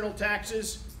internal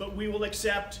taxes, but we will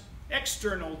accept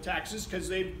external taxes because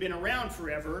they've been around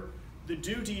forever. The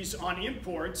duties on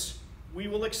imports, we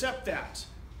will accept that.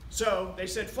 So they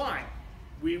said, fine,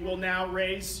 we will now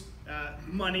raise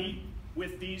money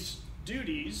with these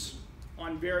duties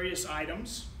on various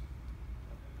items.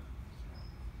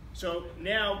 So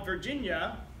now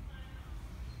Virginia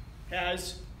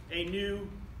has a new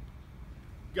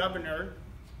governor.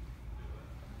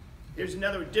 Here's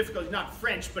another difficult, not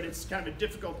French, but it's kind of a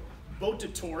difficult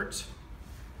orator.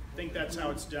 I think that's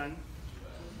how it's done.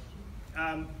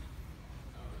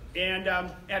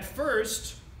 At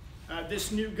first,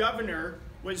 this new governor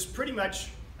was pretty much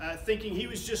thinking he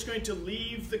was just going to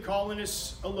leave the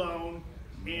colonists alone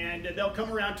and they'll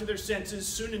come around to their senses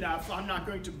soon enough. I'm not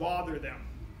going to bother them.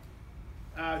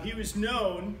 He was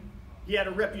known, he had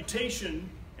a reputation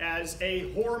as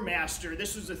a whoremaster.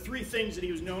 This was the three things that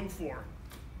he was known for.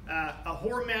 A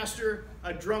whoremaster,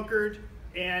 a drunkard,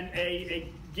 and a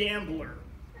gambler.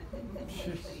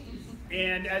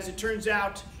 And as it turns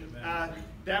out,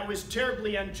 that was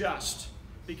terribly unjust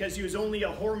because he was only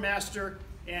a whoremaster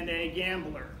and a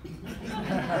gambler.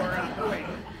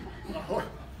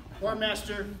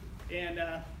 Whoremaster and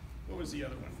what was the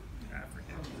other one? I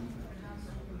forget.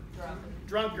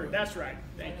 Drunkard, that's right,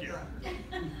 thank you.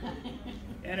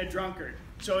 And a drunkard.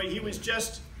 So he was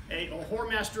just a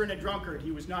whoremaster and a drunkard.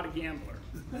 He was not a gambler.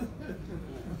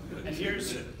 And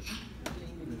here's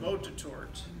orator.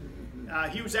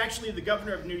 He was actually the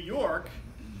governor of New York,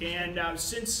 and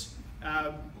since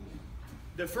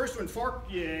the first one,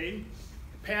 Fauquier,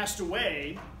 passed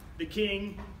away, the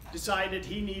king decided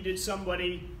he needed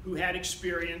somebody who had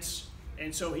experience,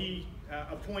 and so he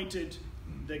appointed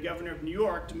the governor of New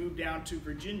York to move down to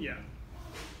Virginia.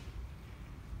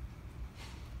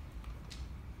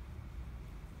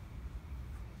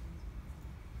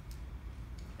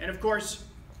 And of course,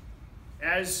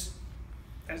 as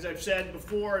I've said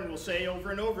before and will say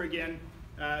over and over again,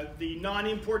 the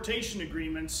non-importation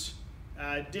agreements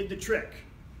did the trick,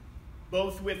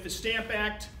 both with the Stamp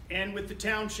Act and with the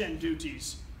townshend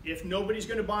duties. If nobody's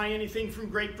going to buy anything from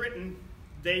Great Britain,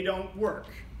 they don't work.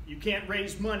 You can't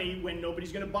raise money when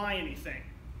nobody's going to buy anything.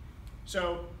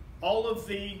 So all of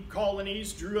the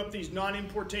colonies drew up these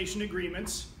non-importation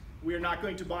agreements. We are not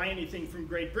going to buy anything from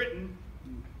Great Britain.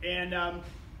 And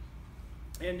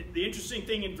the interesting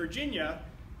thing in Virginia,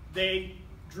 they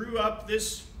drew up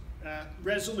this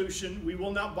resolution, we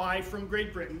will not buy from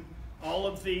Great Britain. All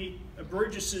of the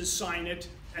burgesses sign it,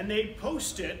 and they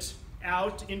post it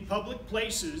out in public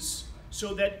places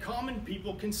so that common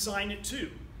people can sign it too.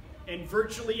 And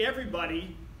virtually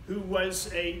everybody who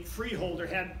was a freeholder,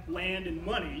 had land and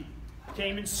money,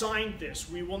 came and signed this.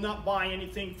 We will not buy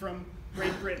anything from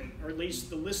Great Britain, or at least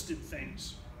the listed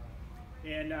things.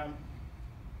 And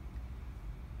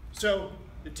so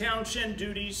the townshend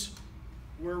duties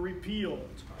were repealed.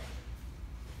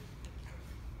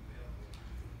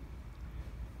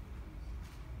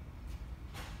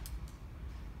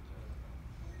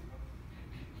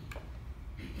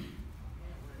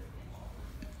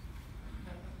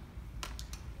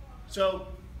 So,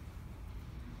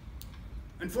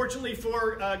 unfortunately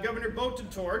for Governor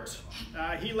Boutentort,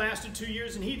 he lasted 2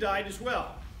 years and he died as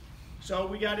well. So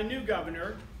we got a new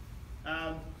governor.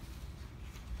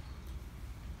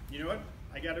 You know what?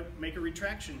 I got to make a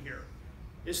retraction here.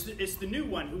 It's the new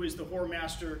one who is the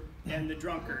whoremaster and the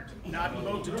drunkard, not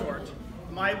Boutentort.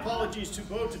 My apologies to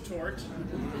Boutentort.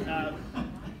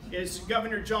 Is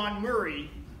Governor John Murray,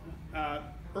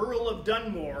 Earl of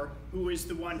Dunmore, who is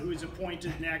the one who is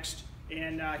appointed next,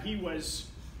 and he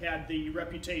had the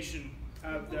reputation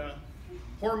of the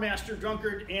whoremaster,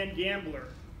 drunkard, and gambler.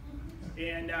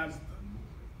 And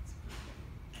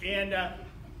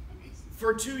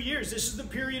for 2 years, this is the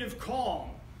period of calm.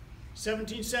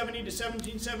 1770 to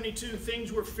 1772,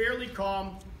 things were fairly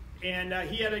calm, and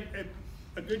he had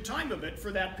a good time of it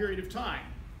for that period of time.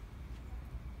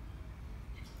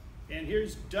 And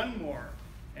here's Dunmore,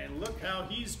 and look how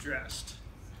he's dressed.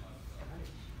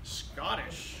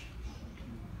 Scottish.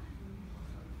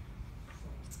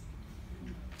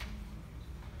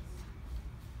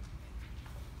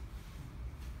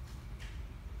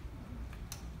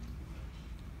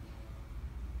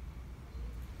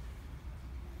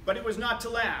 But it was not to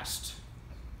last.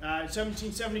 In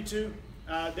 1772,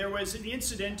 there was an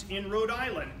incident in Rhode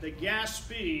Island, the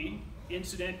Gaspee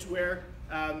incident, where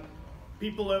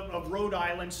people of Rhode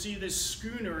Island see this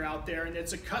schooner out there, and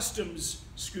it's a customs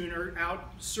schooner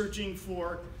out searching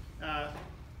for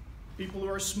people who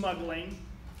are smuggling,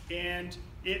 and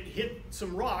it hit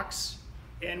some rocks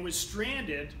and was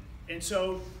stranded, and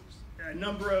so a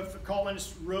number of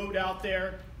colonists rowed out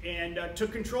there and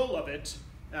took control of it,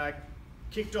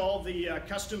 kicked all the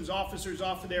customs officers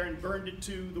off of there and burned it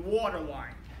to the water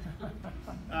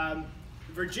line.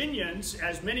 Virginians,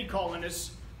 as many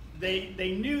colonists,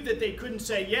 they knew that they couldn't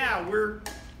say, yeah, we're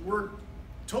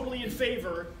totally in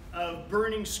favor of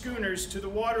burning schooners to the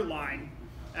water line.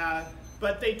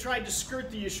 But they tried to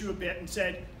skirt the issue a bit and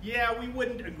said, yeah, we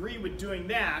wouldn't agree with doing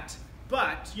that,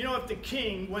 but, you know, if the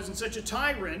king wasn't such a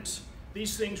tyrant,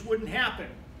 these things wouldn't happen.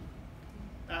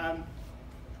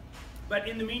 But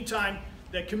in the meantime,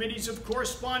 the committees of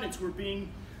correspondence were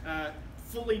being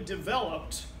fully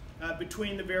developed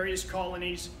between the various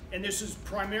colonies, and this is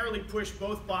primarily pushed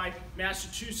both by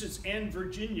Massachusetts and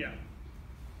Virginia.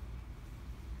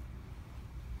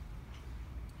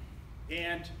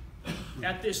 And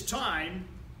at this time,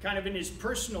 kind of in his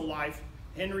personal life,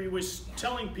 Henry was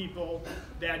telling people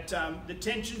that the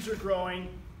tensions are growing,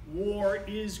 war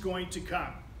is going to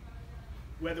come.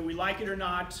 Whether we like it or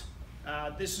not,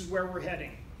 this is where we're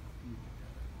heading.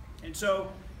 And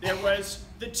so there was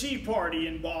the Tea Party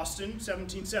in Boston,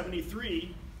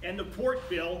 1773, and the Port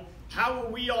Bill. How are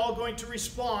we all going to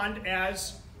respond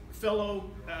as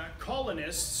fellow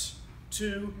colonists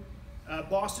to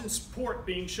Boston's port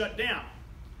being shut down?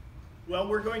 Well,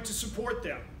 we're going to support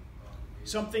them.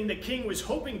 Something the king was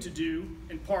hoping to do,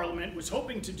 and Parliament was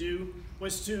hoping to do,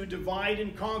 was to divide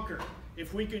and conquer.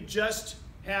 If we could just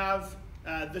have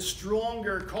the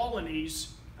stronger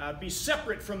colonies be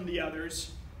separate from the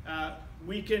others,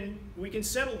 we can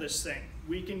settle this thing.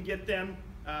 We can get them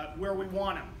where we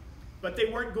want them. But they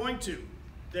weren't going to.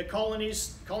 The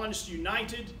colonists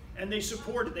united, and they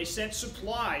supported. They sent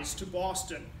supplies to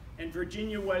Boston, and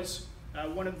Virginia was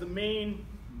one of the main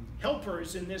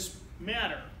helpers in this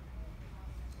matter.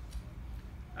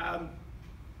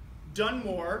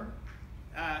 Dunmore,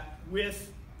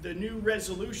 with the new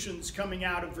resolutions coming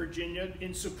out of Virginia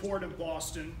in support of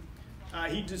Boston,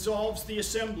 he dissolves the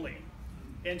assembly.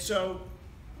 And so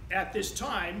at this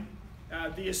time,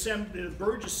 the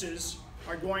burgesses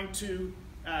are going to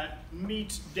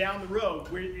meet down the road.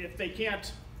 Where if they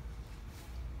can't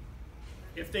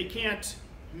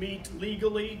meet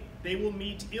legally, they will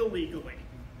meet illegally.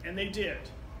 And they did.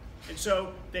 And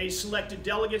so they selected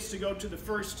delegates to go to the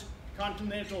First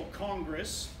Continental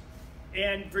Congress.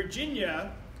 And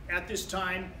Virginia, at this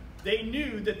time, they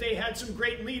knew that they had some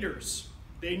great leaders.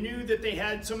 They knew that they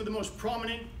had some of the most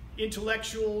prominent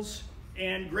intellectuals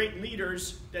and great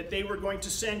leaders that they were going to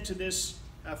send to this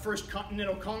First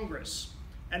Continental Congress.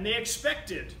 And they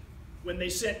expected, when they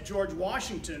sent George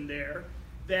Washington there,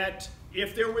 that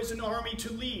if there was an army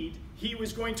to lead, he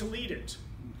was going to lead it.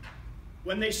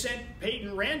 When they sent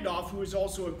Peyton Randolph, who was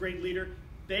also a great leader,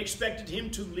 they expected him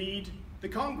to lead the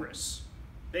Congress.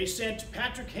 They sent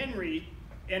Patrick Henry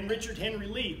and Richard Henry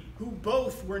Lee, who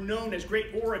both were known as great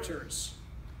orators.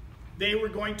 They were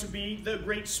going to be the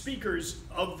great speakers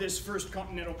of this First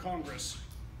Continental Congress.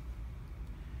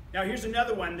 Now here's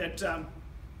another one that,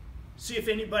 see if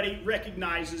anybody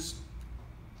recognizes.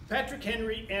 Patrick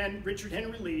Henry and Richard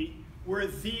Henry Lee were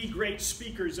the great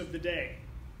speakers of the day.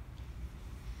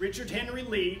 Richard Henry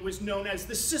Lee was known as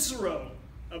the Cicero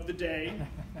of the day.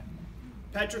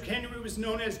 Patrick Henry was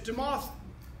known as Demosthenes.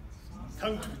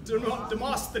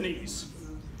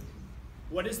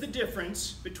 What is the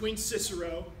difference between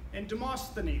Cicero and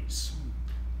Demosthenes?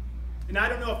 And I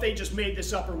don't know if they just made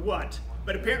this up or what,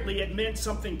 but apparently it meant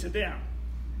something to them.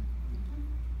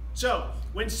 So,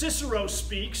 when Cicero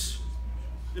speaks,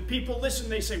 the people listen,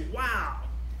 they say, wow,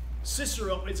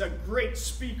 Cicero is a great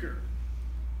speaker.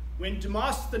 When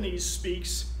Demosthenes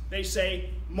speaks, they say,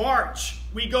 march,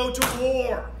 we go to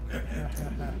war.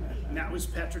 And that was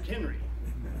Patrick Henry.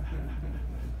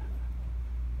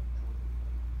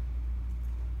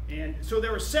 And so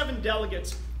there were 7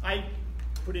 delegates. I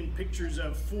put in pictures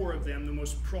of 4 of them, the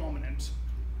most prominent.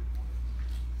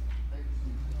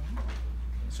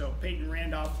 So Peyton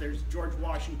Randolph, there's George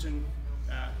Washington,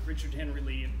 Richard Henry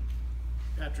Lee, and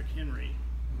Patrick Henry.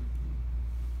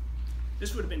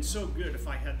 This would have been so good if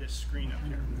I had this screen up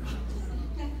here.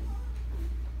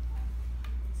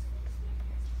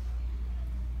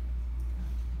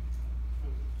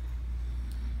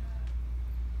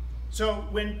 So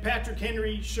when Patrick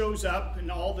Henry shows up and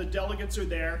all the delegates are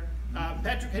there,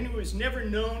 Patrick Henry was never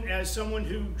known as someone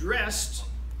who dressed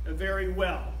very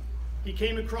well. He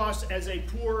came across as a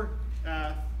poor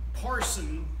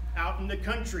parson out in the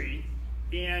country,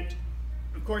 and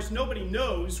of course nobody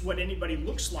knows what anybody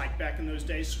looks like back in those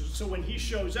days. So when he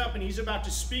shows up and he's about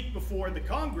to speak before the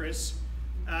Congress,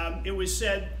 it was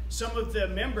said some of the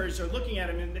members are looking at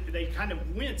him and they kind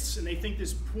of wince, and they think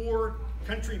this poor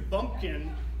country bumpkin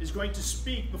is going to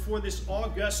speak before this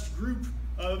august group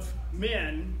of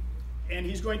men, and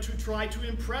he's going to try to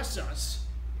impress us.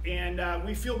 And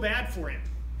we feel bad for him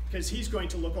because he's going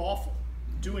to look awful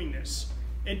doing this,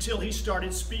 until he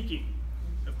started speaking,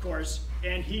 of course,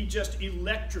 and he just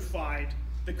electrified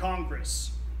the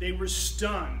Congress. They were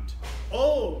stunned.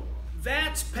 Oh,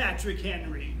 that's Patrick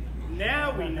Henry.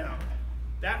 Now we know.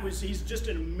 He's just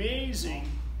an amazing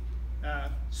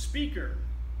speaker.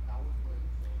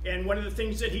 And one of the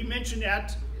things that he mentioned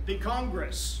at the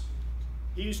Congress,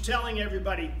 he was telling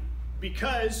everybody,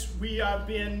 because we have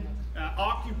been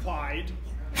occupied,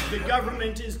 the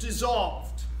government is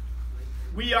dissolved.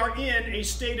 We are in a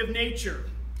state of nature.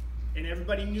 And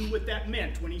everybody knew what that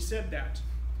meant when he said that.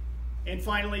 And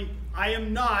finally, I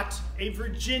am not a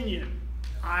Virginian.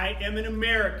 I am an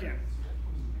American.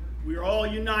 We are all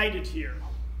united here.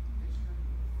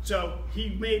 So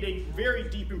he made a very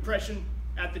deep impression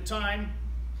at the time.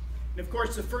 And of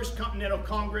course, the First Continental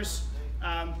Congress,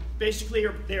 basically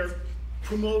they're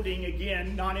promoting,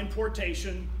 again,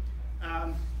 non-importation,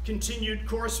 continued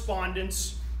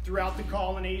correspondence throughout the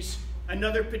colonies,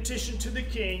 another petition to the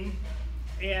king,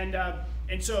 and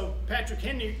so Patrick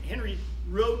Henry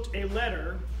wrote a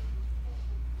letter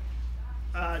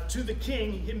to the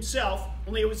king himself,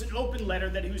 only it was an open letter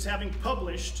that he was having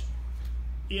published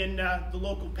in the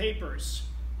local papers.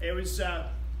 It was,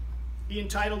 he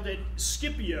entitled it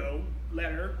Scipio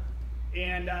Letter,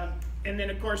 and then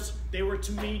of course they were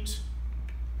to meet,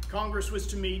 Congress was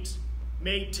to meet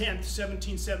May 10th,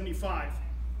 1775.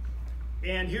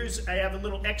 And I have a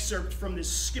little excerpt from this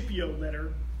Scipio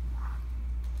letter.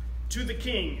 To the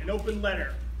king, an open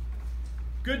letter.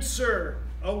 Good sir,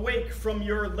 awake from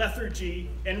your lethargy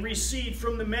and recede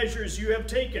from the measures you have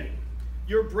taken.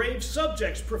 Your brave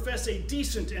subjects profess a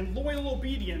decent and loyal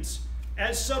obedience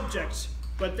as subjects,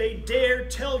 but they dare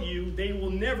tell you they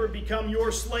will never become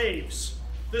your slaves.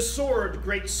 The sword,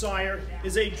 great sire,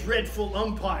 is a dreadful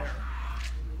umpire.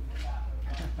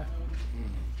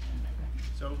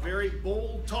 So very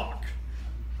bold talk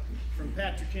from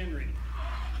Patrick Henry.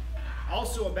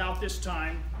 Also about this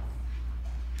time,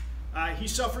 he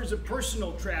suffers a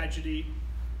personal tragedy.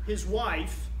 His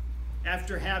wife,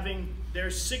 after having their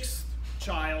 6th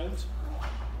child,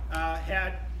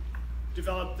 had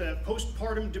developed the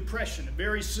postpartum depression, a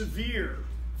very severe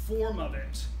form of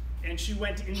it, and she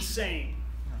went insane.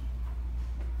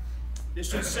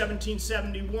 This was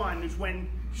 1771, is when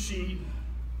she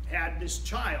had this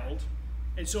child,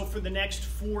 And so for the next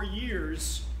 4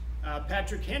 years,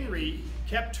 Patrick Henry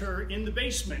kept her in the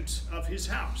basement of his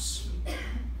house.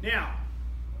 Now,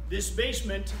 this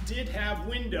basement did have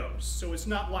windows, so it's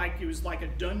not like it was like a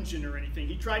dungeon or anything.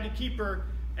 He tried to keep her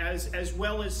as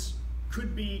well as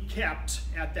could be kept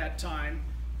at that time.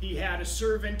 He had a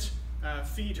servant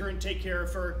feed her and take care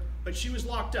of her, but she was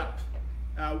locked up.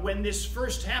 When this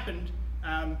first happened,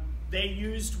 they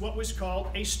used what was called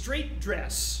a straight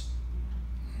dress.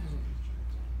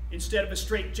 Instead of a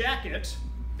straight jacket,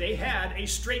 they had a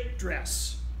straight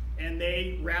dress, and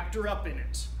they wrapped her up in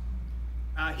it.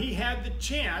 He had the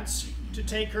chance to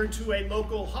take her to a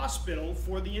local hospital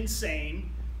for the insane,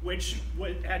 which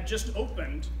had just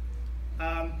opened,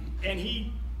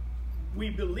 and we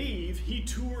believe he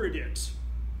toured it.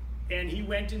 And he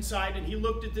went inside and he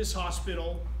looked at this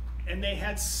hospital, and they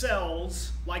had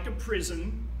cells like a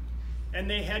prison, and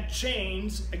they had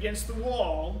chains against the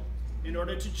wall in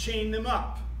order to chain them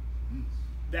up.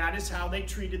 That is how they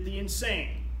treated the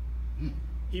insane.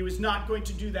 He was not going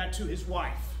to do that to his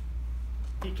wife.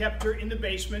 He kept her in the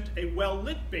basement, a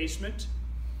well-lit basement.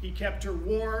 He kept her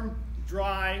warm,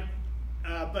 dry,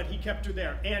 but he kept her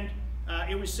there. And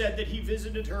it was said that he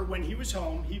visited her when he was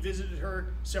home. He visited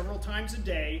her several times a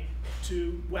day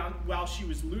while she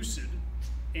was lucid,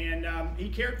 and he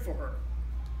cared for her.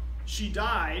 She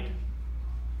died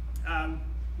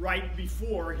right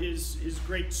before his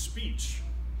great speech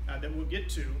that we'll get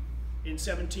to in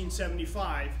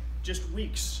 1775, just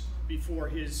weeks before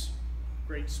his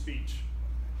great speech.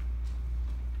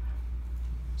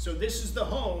 So this is the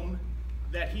home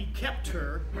that he kept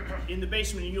her in the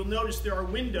basement. And you'll notice there are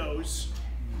windows.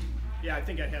 Yeah, I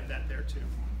think I have that there too.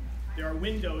 There are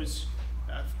windows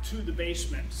to the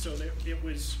basement, so that it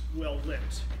was well lit.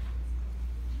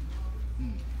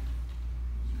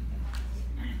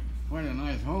 Quite a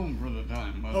nice home for the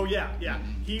time. Oh yeah, yeah.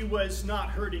 He was not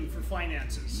hurting for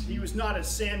finances. He was not a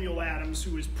Samuel Adams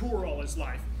who was poor all his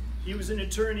life. He was an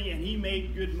attorney and he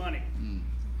made good money.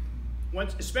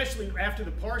 Once, especially after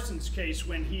the Parsons case,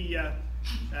 when he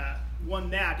won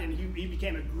that, and he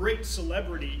became a great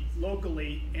celebrity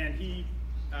locally, and he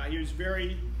was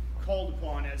very called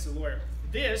upon as a lawyer.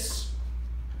 This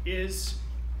is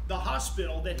the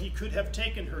hospital that he could have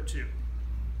taken her to.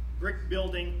 Brick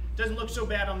building. Doesn't look so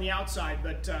bad on the outside,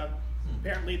 but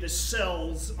apparently the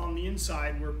cells on the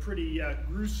inside were pretty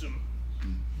gruesome.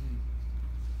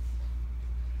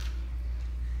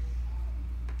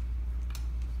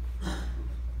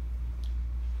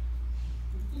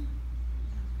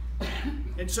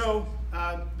 And so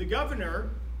the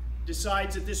governor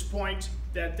decides at this point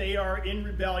that they are in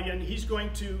rebellion. He's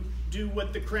going to do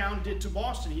what the Crown did to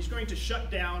Boston. He's going to shut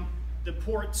down the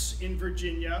ports in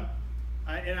Virginia.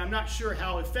 And I'm not sure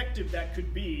how effective that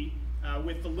could be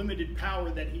with the limited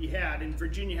power that he had. And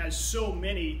Virginia has so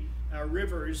many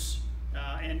rivers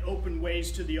and open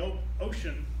ways to the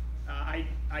ocean.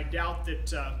 I doubt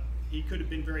that he could have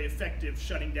been very effective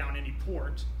shutting down any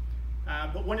port.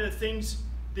 But one of the things,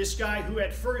 this guy who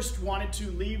at first wanted to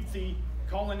leave the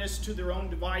colonists to their own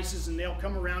devices and they'll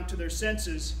come around to their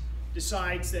senses,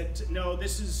 decides that no,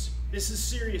 this is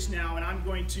serious now, and I'm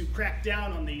going to crack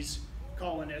down on these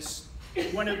colonists.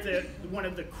 One of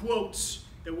the quotes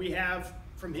that we have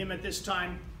from him at this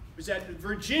time was that the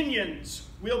Virginians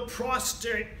will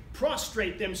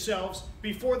prostrate themselves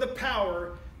before the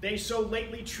power they so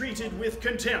lately treated with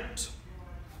contempt.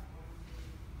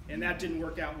 And that didn't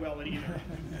work out well either.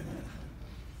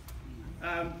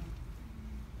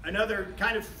 Another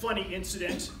kind of funny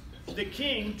incident, the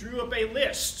king drew up a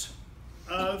list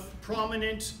of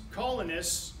prominent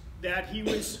colonists that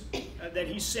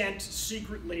he sent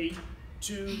secretly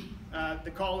to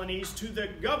the colonies, to the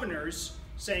governors,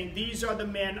 saying, these are the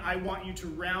men I want you to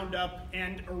round up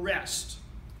and arrest.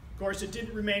 Of course, it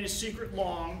didn't remain a secret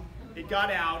long. It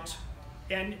got out,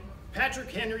 and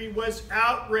Patrick Henry was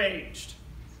outraged.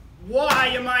 Why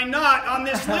am I not on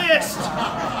this list?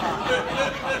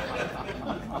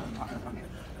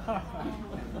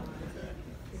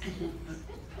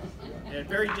 And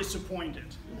very disappointed.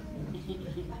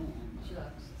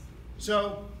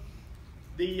 So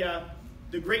the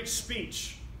great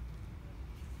speech,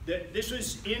 this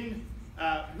was in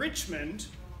Richmond,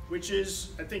 which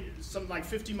is, I think, something like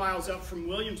 50 miles up from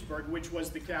Williamsburg, which was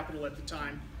the capital at the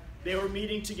time. They were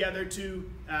meeting together to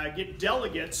get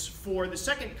delegates for the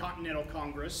Second Continental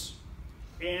Congress,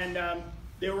 and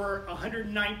there were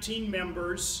 119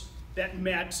 members that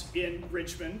met in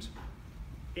Richmond,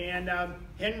 and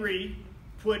Henry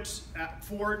put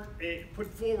forward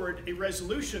a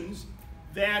resolution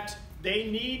that they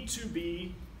need to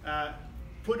be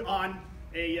put on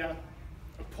a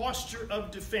posture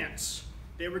of defense.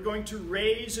 They were going to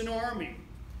raise an army.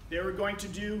 They were going to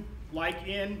do, like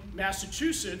in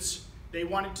Massachusetts, they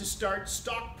wanted to start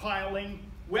stockpiling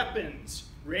weapons,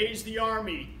 raise the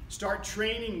army, start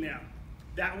training them.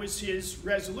 That was his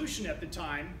resolution at the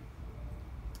time.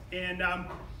 And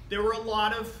there were a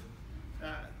lot of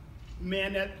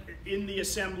men in the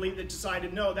assembly that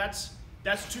decided, no, that's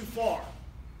too far.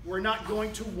 We're not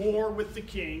going to war with the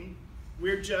king.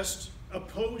 We're just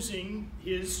opposing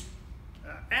his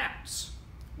acts.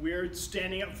 We're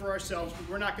standing up for ourselves, but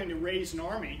we're not going to raise an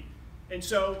army. And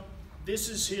so this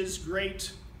is his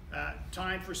great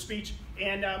time for speech.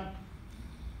 And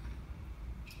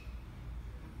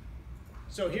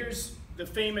so here's the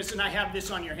famous, and I have this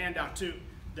on your handout too,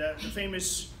 the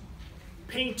famous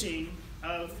painting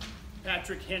of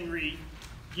Patrick Henry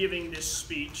giving this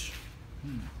speech.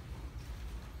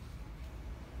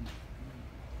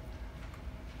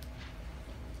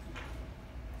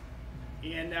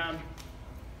 And,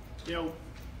 you know,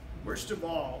 worst of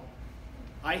all,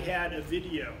 I had a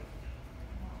video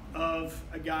of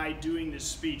a guy doing this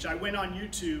speech. I went on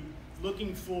YouTube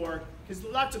looking for, because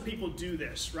lots of people do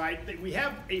this, right? We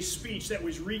have a speech that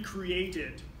was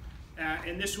recreated,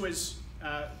 and this was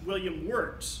William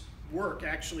Wirt's work,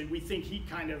 actually. We think he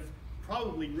kind of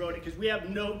probably wrote it, because we have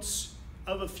notes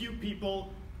of a few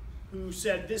people who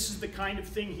said this is the kind of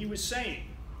thing he was saying.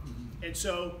 And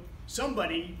so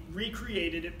somebody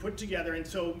recreated it, put together, and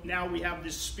so now we have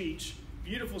this speech,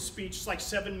 beautiful speech. It's like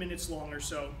 7 minutes long or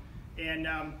so. And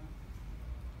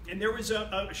there was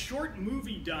a short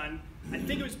movie done, I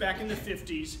think it was back in the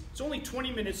 50s. It's only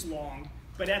 20 minutes long,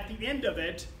 but at the end of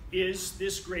it is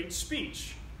this great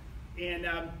speech. And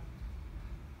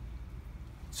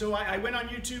so I went on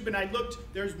YouTube and I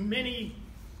looked. There's many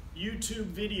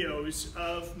YouTube videos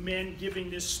of men giving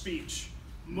this speech.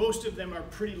 Most of them are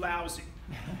pretty lousy.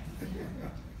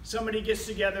 Somebody gets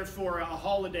together for a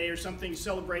holiday or something,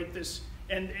 celebrate this,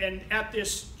 and at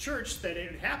this church that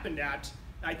it happened at,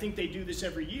 I think they do this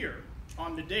every year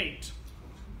on the date.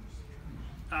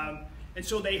 And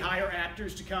so they hire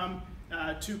actors to come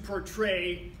to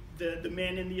portray the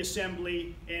men in the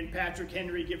assembly and Patrick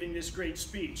Henry giving this great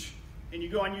speech. And you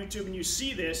go on YouTube and you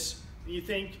see this, and you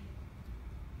think,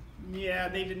 yeah,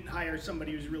 they didn't hire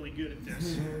somebody who's really good at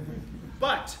this.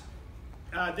 But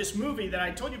this movie that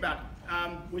I told you about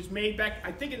was made back,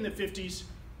 I think, in the 50s,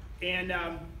 and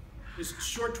this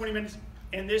short 20 minutes,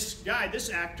 and this guy, this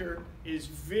actor, is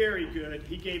very good.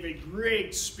 He gave a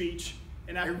great speech,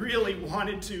 and I really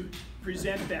wanted to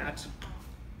present that.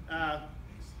 I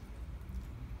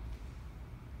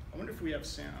wonder if we have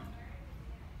sound.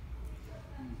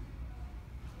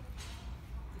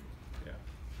 Yeah.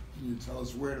 Can you tell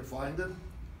us where to find it?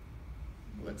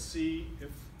 Let's see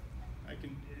if I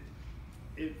can,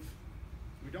 if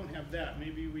we don't have that,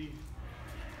 maybe we,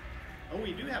 oh,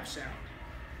 we do have sound.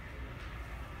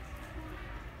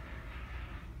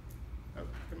 Oh,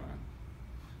 come on.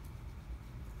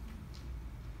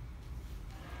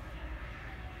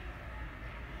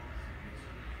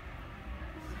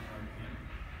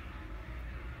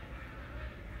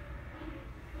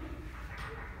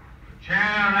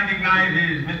 Chair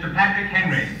recognizes Mr. Patrick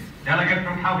Henry, delegate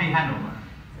from County Hanover.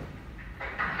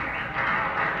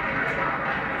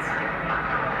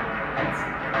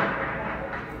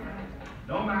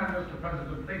 No man, Mr.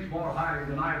 President, thinks more highly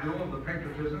than I do of the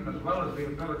patriotism as well as the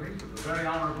abilities of the very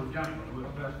honorable gentleman who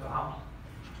addressed the House.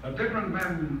 But different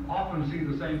men often see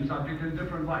the same subject in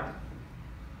different lights.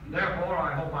 Therefore,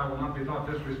 I hope I will not be thought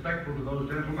disrespectful to those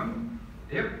gentlemen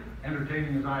if,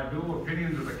 entertaining as I do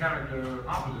opinions of a character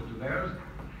opposite to theirs,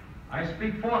 I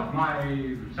speak forth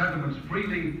my sentiments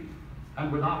freely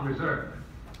and without reserve.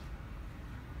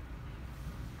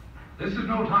 This is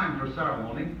no time for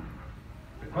ceremony.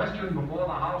 The question before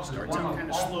the House is one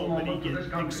of awful moment to this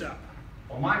country.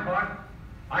 For my part,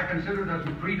 I consider it as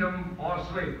freedom or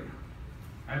slavery,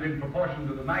 and in proportion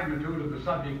to the magnitude of the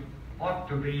subject, ought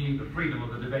to be the freedom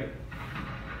of the debate.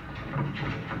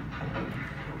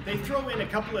 They throw in a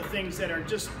couple of things that are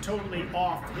just totally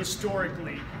off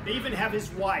historically. They even have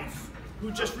his wife, who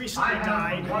just recently died.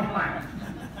 I have one lamp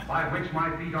by which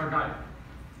my feet are guided,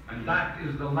 and that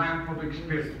is the lamp of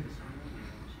experience.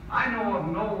 I know of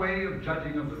no way of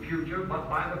judging of the future but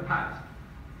by the past.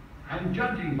 And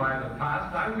judging by the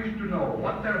past, I wish to know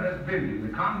what there has been in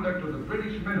the conduct of the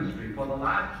British ministry for the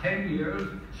last 10 years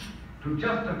to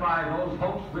justify those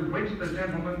hopes with which the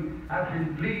gentlemen have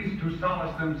been pleased to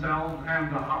solace themselves and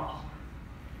the House.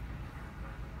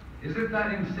 Is it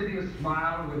that insidious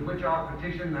smile with which our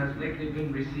petition has lately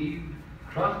been received?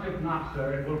 Trust if not,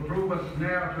 sir, it will prove a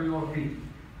snare to your feet.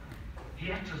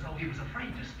 He acts as though he was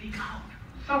afraid to speak out.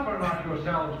 Suffer not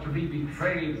yourselves to be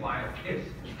betrayed by a kiss.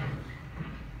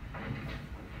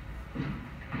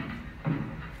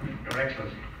 Your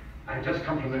Excellency, I've just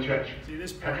come from the church. See,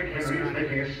 this part Patrick was Henry is not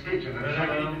making a speech in the not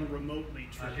chapel. even remotely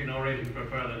true. I see no reason for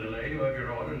further delay. You have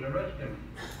your orders. Arrest him.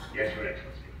 Yes, Your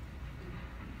Excellency.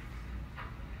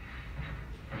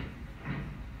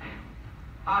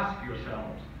 Ask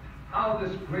yourselves how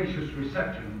this gracious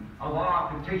reception of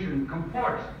our petition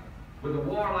comports with the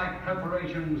warlike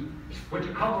preparations which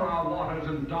cover our waters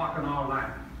and darken our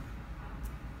land.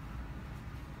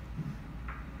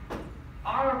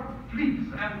 Are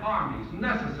fleets and armies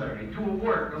necessary to a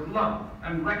work of love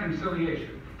and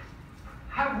reconciliation?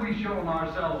 Have we shown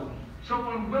ourselves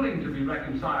so unwilling to be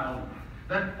reconciled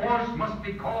that force must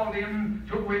be called in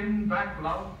to win back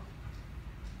love?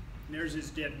 And there's his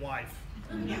dead wife.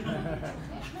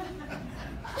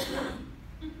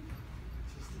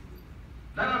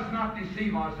 Let us not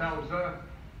deceive ourselves, sir.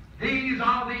 These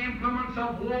are the implements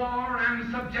of war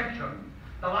and subjection,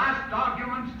 the last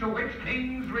arguments to which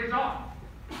kings resort.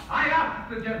 I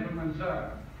ask the gentleman,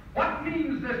 sir, what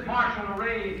means this martial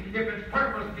array if its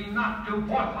purpose be not to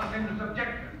force us into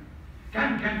subjection?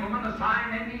 Can gentlemen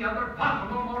assign any other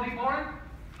possible motive for it?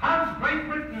 Has Great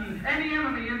Britain any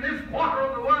enemy in this quarter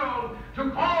of the world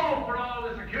to call for all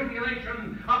this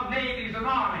accumulation of navies and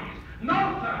armies?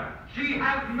 No, sir, she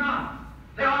has none.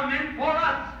 They are meant for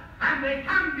us, and they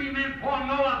can be meant for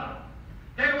no other.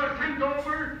 They were sent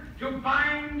over to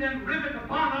bind and rivet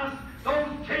upon us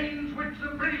those chains which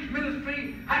the British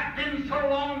ministry had been so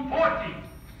long forging.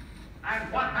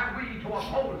 And what have we to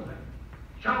oppose them?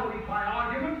 Shall we try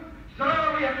argument?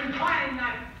 Sir, we have been trying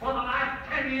that for the last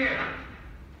 10 years.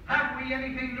 Have we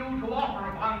anything new to offer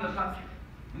upon the subject?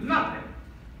 Nothing.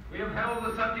 We have held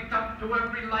the subject up to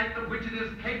every light of which it is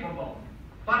capable,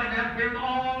 but it has been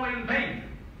all in vain.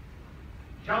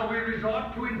 Shall we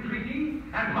resort to entreaty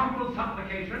and humble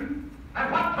supplication?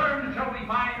 And what terms shall we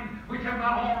find which have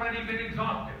not already been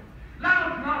exhausted? Let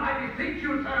us not, I beseech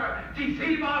you, sir,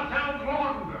 deceive ourselves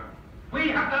longer. We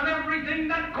have done everything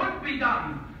that could be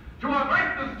done to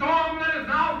avert the storm that is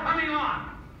now coming on.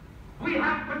 We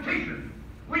have petitioned,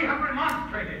 we have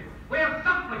remonstrated, we have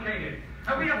supplicated,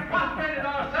 and we have prostrated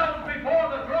ourselves before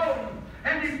the throne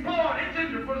and implored its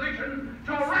interposition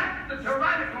to arrest the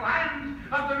tyrannical hands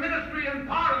of the ministry and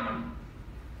parliament.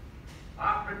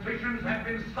 Our petitions have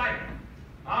been silent.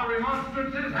 Our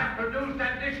remonstrances have produced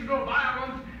additional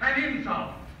violence and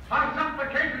insult. Our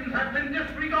supplications have been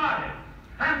disregarded,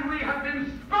 and we have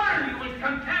been spurned with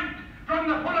contempt from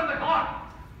the foot of the court.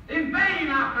 In vain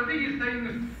after these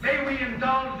things may we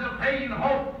indulge the vain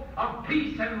hope of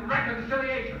peace and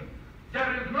reconciliation.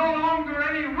 There is no longer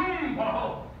any room for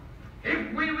hope.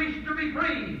 If we wish to be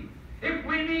free, if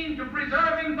we mean to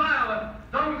preserve inviolate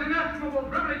those inestimable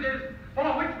privileges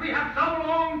for which we have so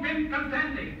long been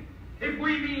contending, if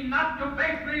we mean not to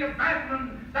basely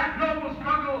abandon that noble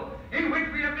struggle in which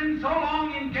we have been so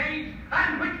long engaged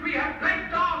and which we have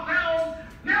pledged ourselves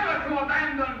never to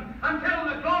abandon until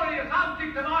the glorious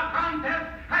object of our contest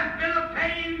has been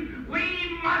obtained, we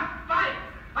must fight.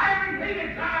 I repeat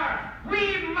it, sir,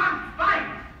 we must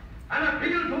fight. An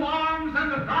appeal to arms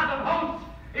and the God of hosts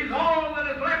is all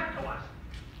that is left to us.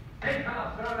 They tell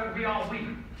us, sir, that we are weak,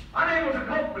 unable to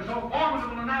cope with so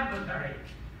formidable an adversary.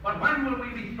 But when will we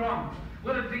be strong?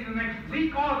 Will it be the next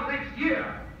week or the next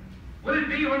year? Will it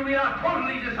be when we are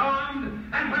totally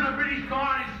disarmed and when a British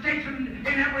guard is stationed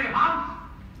in every house?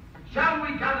 Shall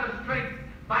we gather strength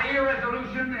by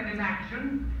irresolution and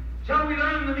inaction? Shall we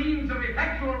learn the means of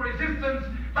effectual resistance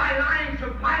by lying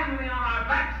supinely on our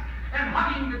backs and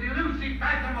hugging the delusive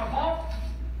phantom of hope?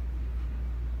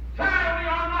 Sir, we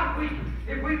are not weak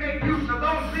if we make use of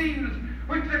those means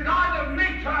which the God of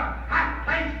nature hath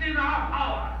placed in our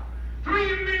power. 3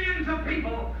 millions of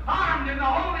people armed in the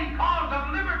holy cause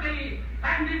of liberty,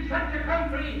 and in such a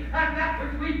country as that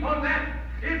which we possess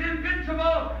is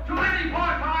invincible to any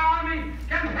force our army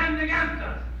can send against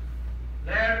us.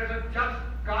 There is a just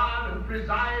God who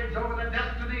presides over the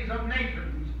destinies of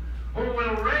nations, who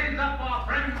will raise up our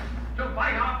friends to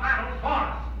fight our battles for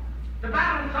us. The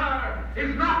battle, sir,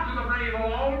 is not to the brave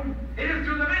alone. It is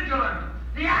to the vigilant,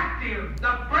 the active,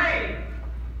 the brave.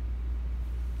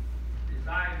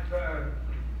 Besides, sir,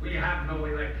 we have no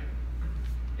election.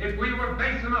 If we were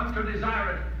base enough to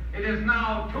desire it, it is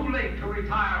now too late to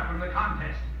retire from the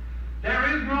contest.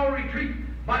 There is no retreat,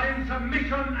 but in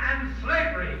submission and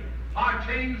slavery our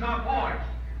chains are forged.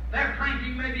 Their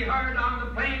clanking may be heard on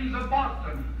the plains of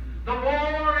Boston. The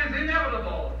war is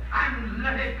inevitable, and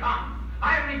let it come.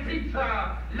 I repeat,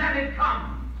 sir, let it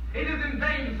come. It is in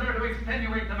vain, sir, to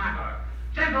extenuate the matter.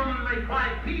 Gentlemen may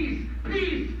cry peace,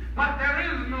 peace, but there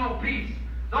is no peace.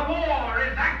 The war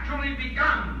is actually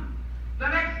begun. The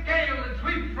next gale that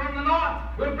sweeps from the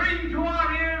north will bring to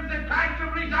our ears the clash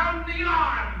of resounding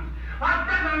arms. Our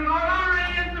brethren are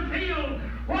already in the field.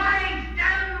 Why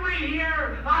stand we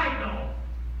here idle?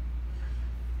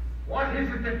 What is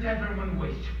it the gentlemen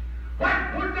wish?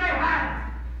 What would they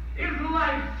have? Is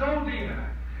life so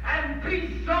dear, and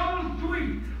peace so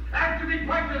sweet, as to be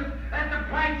purchased at the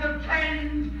price of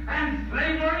chains and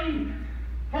slavery?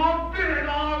 Forbid,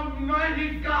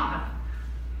 Almighty God!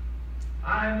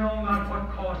 I know not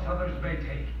what course others may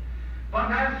take,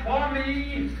 but as for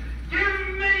me, give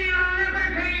me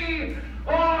liberty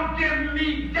or give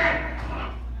me death!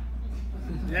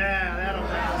 Yeah, that'll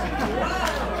pass.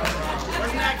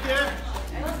 Wasn't that good?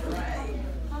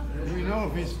 Do we know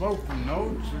if he spoke from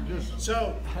notes or just...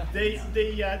 So,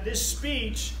 this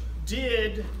speech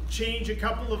did change a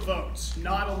couple of votes,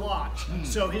 not a lot.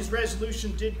 So his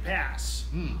resolution did pass.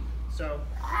 So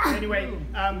anyway,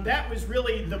 that was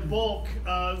really the bulk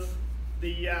of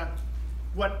the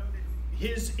what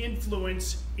his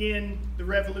influence in the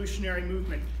revolutionary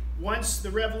movement. Once the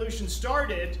revolution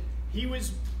started, he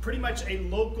was pretty much a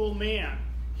local man.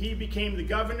 He became the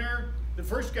governor, the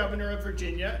first governor of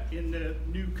Virginia in the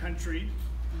new country.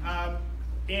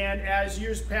 And as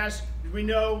years passed, we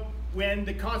know when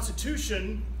the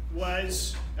Constitution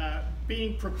was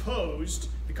being proposed,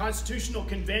 the Constitutional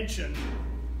Convention,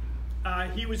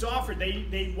 he was offered,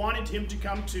 they wanted him to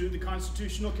come to the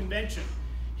Constitutional Convention.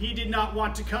 He did not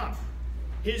want to come.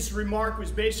 His remark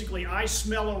was basically, I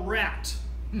smell a rat.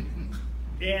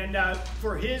 And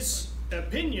for his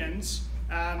opinions,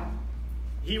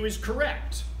 he was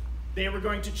correct. They were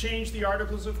going to change the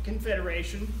Articles of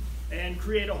Confederation and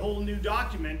create a whole new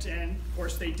document, and of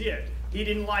course they did. He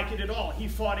didn't like it at all. He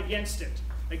fought against it.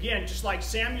 Again, just like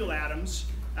Samuel Adams,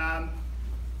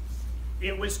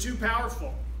 it was too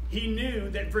powerful. He knew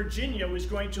that Virginia was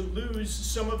going to lose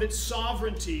some of its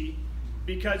sovereignty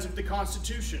because of the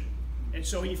Constitution, and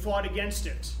so he fought against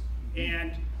it.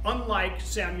 And unlike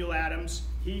Samuel Adams,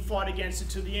 he fought against it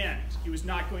to the end. He was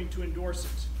not going to endorse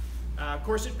it. Of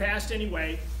course, it passed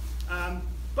anyway,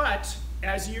 but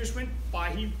as years went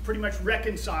by, he pretty much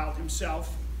reconciled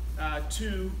himself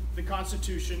to the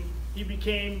Constitution. He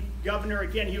became governor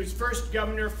again. He was first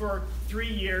governor for 3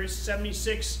 years,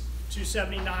 76 to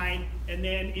 79, and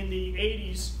then in the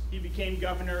 80s, he became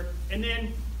governor. And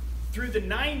then through the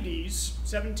 90s,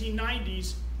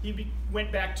 1790s, he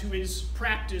went back to his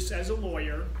practice as a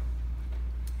lawyer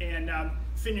and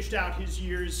finished out his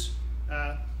years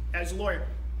as a lawyer.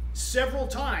 Several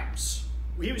times,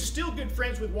 he was still good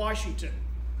friends with Washington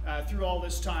through all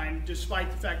this time,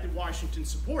 despite the fact that Washington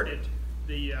supported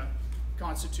the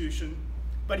Constitution.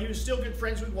 But he was still good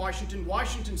friends with Washington.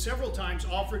 Washington several times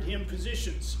offered him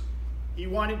positions. He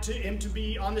wanted him to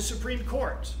be on the Supreme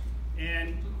Court,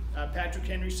 and Patrick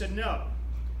Henry said no.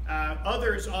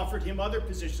 Others offered him other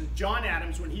positions. John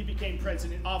Adams, when he became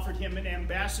president, offered him an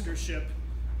ambassadorship,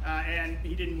 and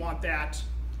he didn't want that.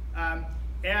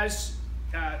 As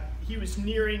he was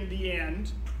nearing the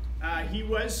end, he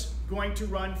was going to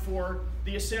run for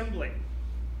the Assembly.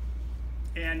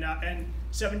 And in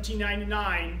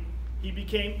 1799, he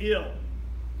became ill.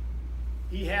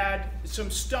 He had some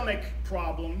stomach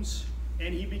problems,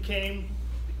 and he became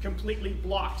completely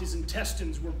blocked. His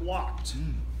intestines were blocked.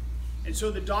 And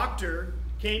so the doctor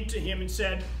came to him and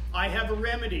said, I have a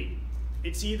remedy.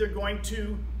 It's either going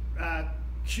to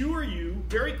cure you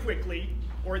very quickly,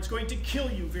 or it's going to kill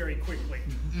you very quickly.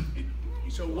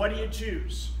 So what do you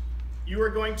choose? You are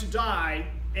going to die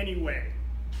anyway,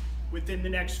 within the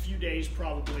next few days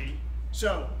probably.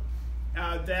 So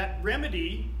that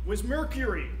remedy was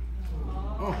mercury.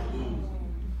 Oh.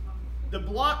 The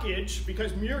blockage,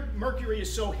 because mercury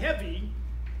is so heavy,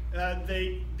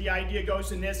 the idea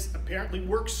goes, and this apparently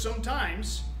works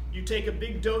sometimes, you take a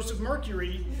big dose of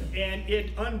mercury and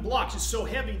it unblocks. It's so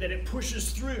heavy that it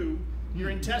pushes through your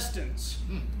intestines,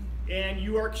 and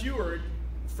you are cured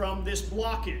from this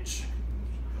blockage.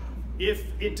 If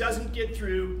it doesn't get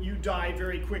through, you die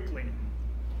very quickly.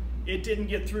 It didn't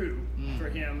get through for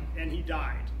him, and he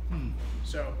died.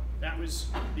 So that was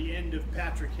the end of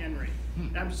Patrick Henry.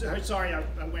 I'm sorry, I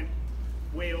went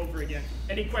way over again.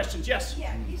 Any questions? Yes?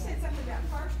 Yeah, you said something about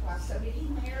first wife, so did he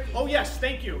marry? Oh yes,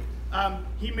 thank you.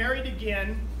 He married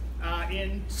again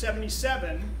in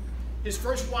 77. His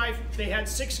first wife, they had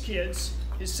 6 kids.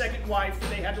 His second wife,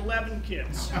 they had 11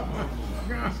 kids.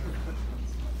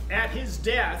 At his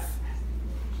death,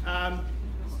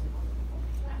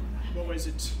 what was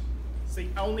it? See,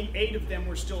 only 8 of them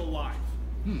were still alive.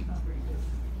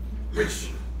 Which,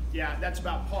 yeah, that's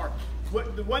about par.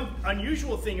 The one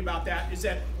unusual thing about that is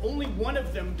that only one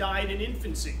of them died in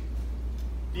infancy.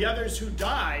 The others who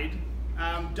died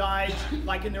died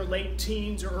like in their late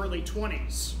teens or early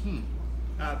 20s.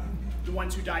 The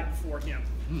ones who died before him.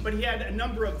 But he had a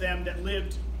number of them that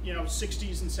lived,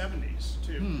 60s and 70s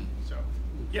too. So,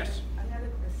 yes. Another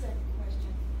second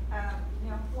question.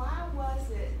 Now, why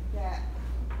was it that,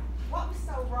 what was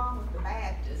so wrong with the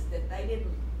Baptists that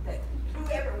that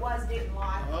whoever it was didn't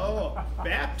like them? Oh,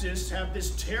 Baptists have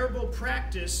this terrible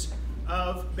practice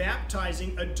of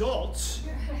baptizing adults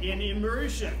in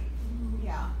immersion.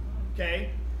 Yeah. Okay?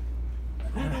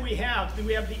 Who do we have?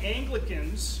 We have the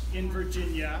Anglicans in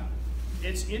Virginia.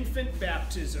 It's infant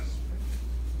baptism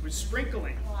with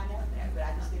sprinkling. Well, I know that, but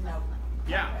I just didn't know.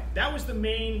 Yeah, Okay. that was the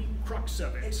main crux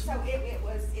of it. And so it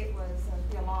was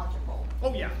theological.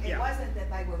 Oh yeah, It yeah. wasn't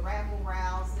that they were rabble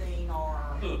rousing or.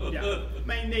 Yeah.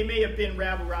 They may have been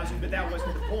rabble rousing, but that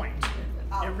wasn't the point.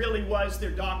 Oh. It really was their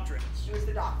doctrines. It was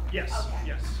the doctrine. Yes, Okay.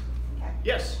 yes. Okay.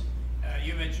 Yes.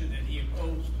 You mentioned that he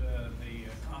opposed the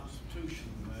Constitution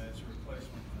as a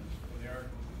replacement for the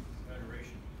Articles of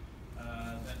Confederation.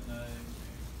 Then I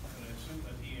assume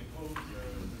that he opposed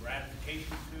the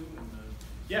ratification too.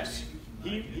 Yes.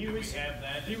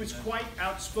 He was quite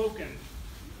outspoken,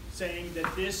 saying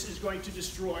that this is going to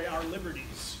destroy our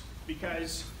liberties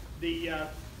because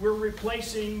we're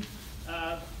replacing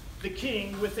the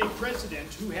king with a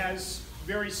president who has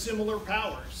very similar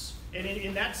powers. And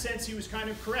in that sense, he was kind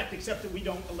of correct, except that we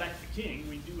don't elect the king,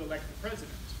 we do elect the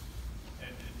president.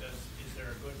 And is there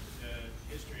a good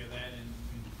history of that in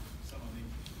some of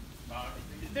the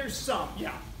biographies? There's some,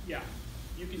 yeah.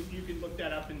 You can look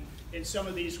that up, and in some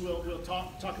of these we'll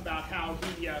talk about how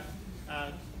he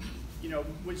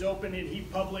was open and he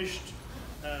published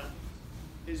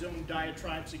his own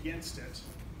diatribes against it,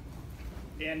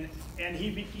 and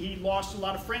he lost a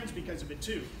lot of friends because of it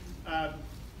too.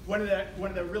 One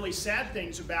of the really sad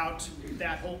things about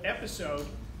that whole episode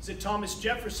is that Thomas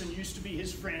Jefferson used to be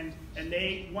his friend, and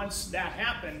once that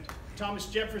happened, Thomas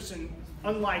Jefferson,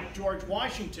 unlike George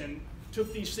Washington,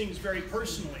 took these things very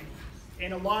personally.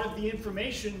 And a lot of the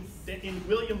information that in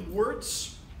William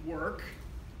Wirt's work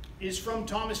is from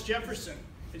Thomas Jefferson.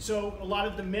 And so a lot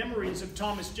of the memories of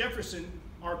Thomas Jefferson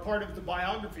are part of the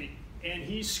biography. And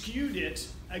he skewed it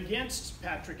against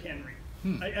Patrick Henry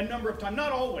a number of times,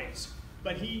 not always,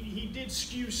 but he did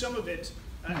skew some of it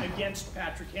against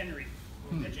Patrick Henry.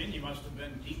 Virginia must have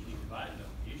been deeply divided on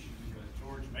the issue because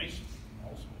George Mason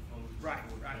also opposed the Right.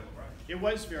 Bill of Rights. It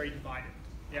was very divided,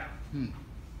 yeah.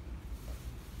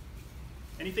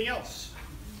 Anything else?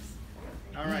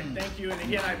 All right, thank you. And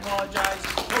again, I apologize.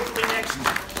 Hopefully next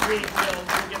week we'll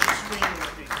get the screen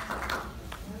working.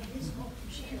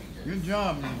 Good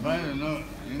job, if I didn't know,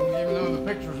 even though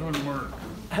the pictures wouldn't work.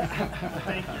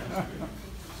 Thank you.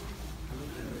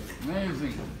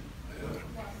 Amazing.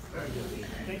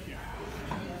 Thank you.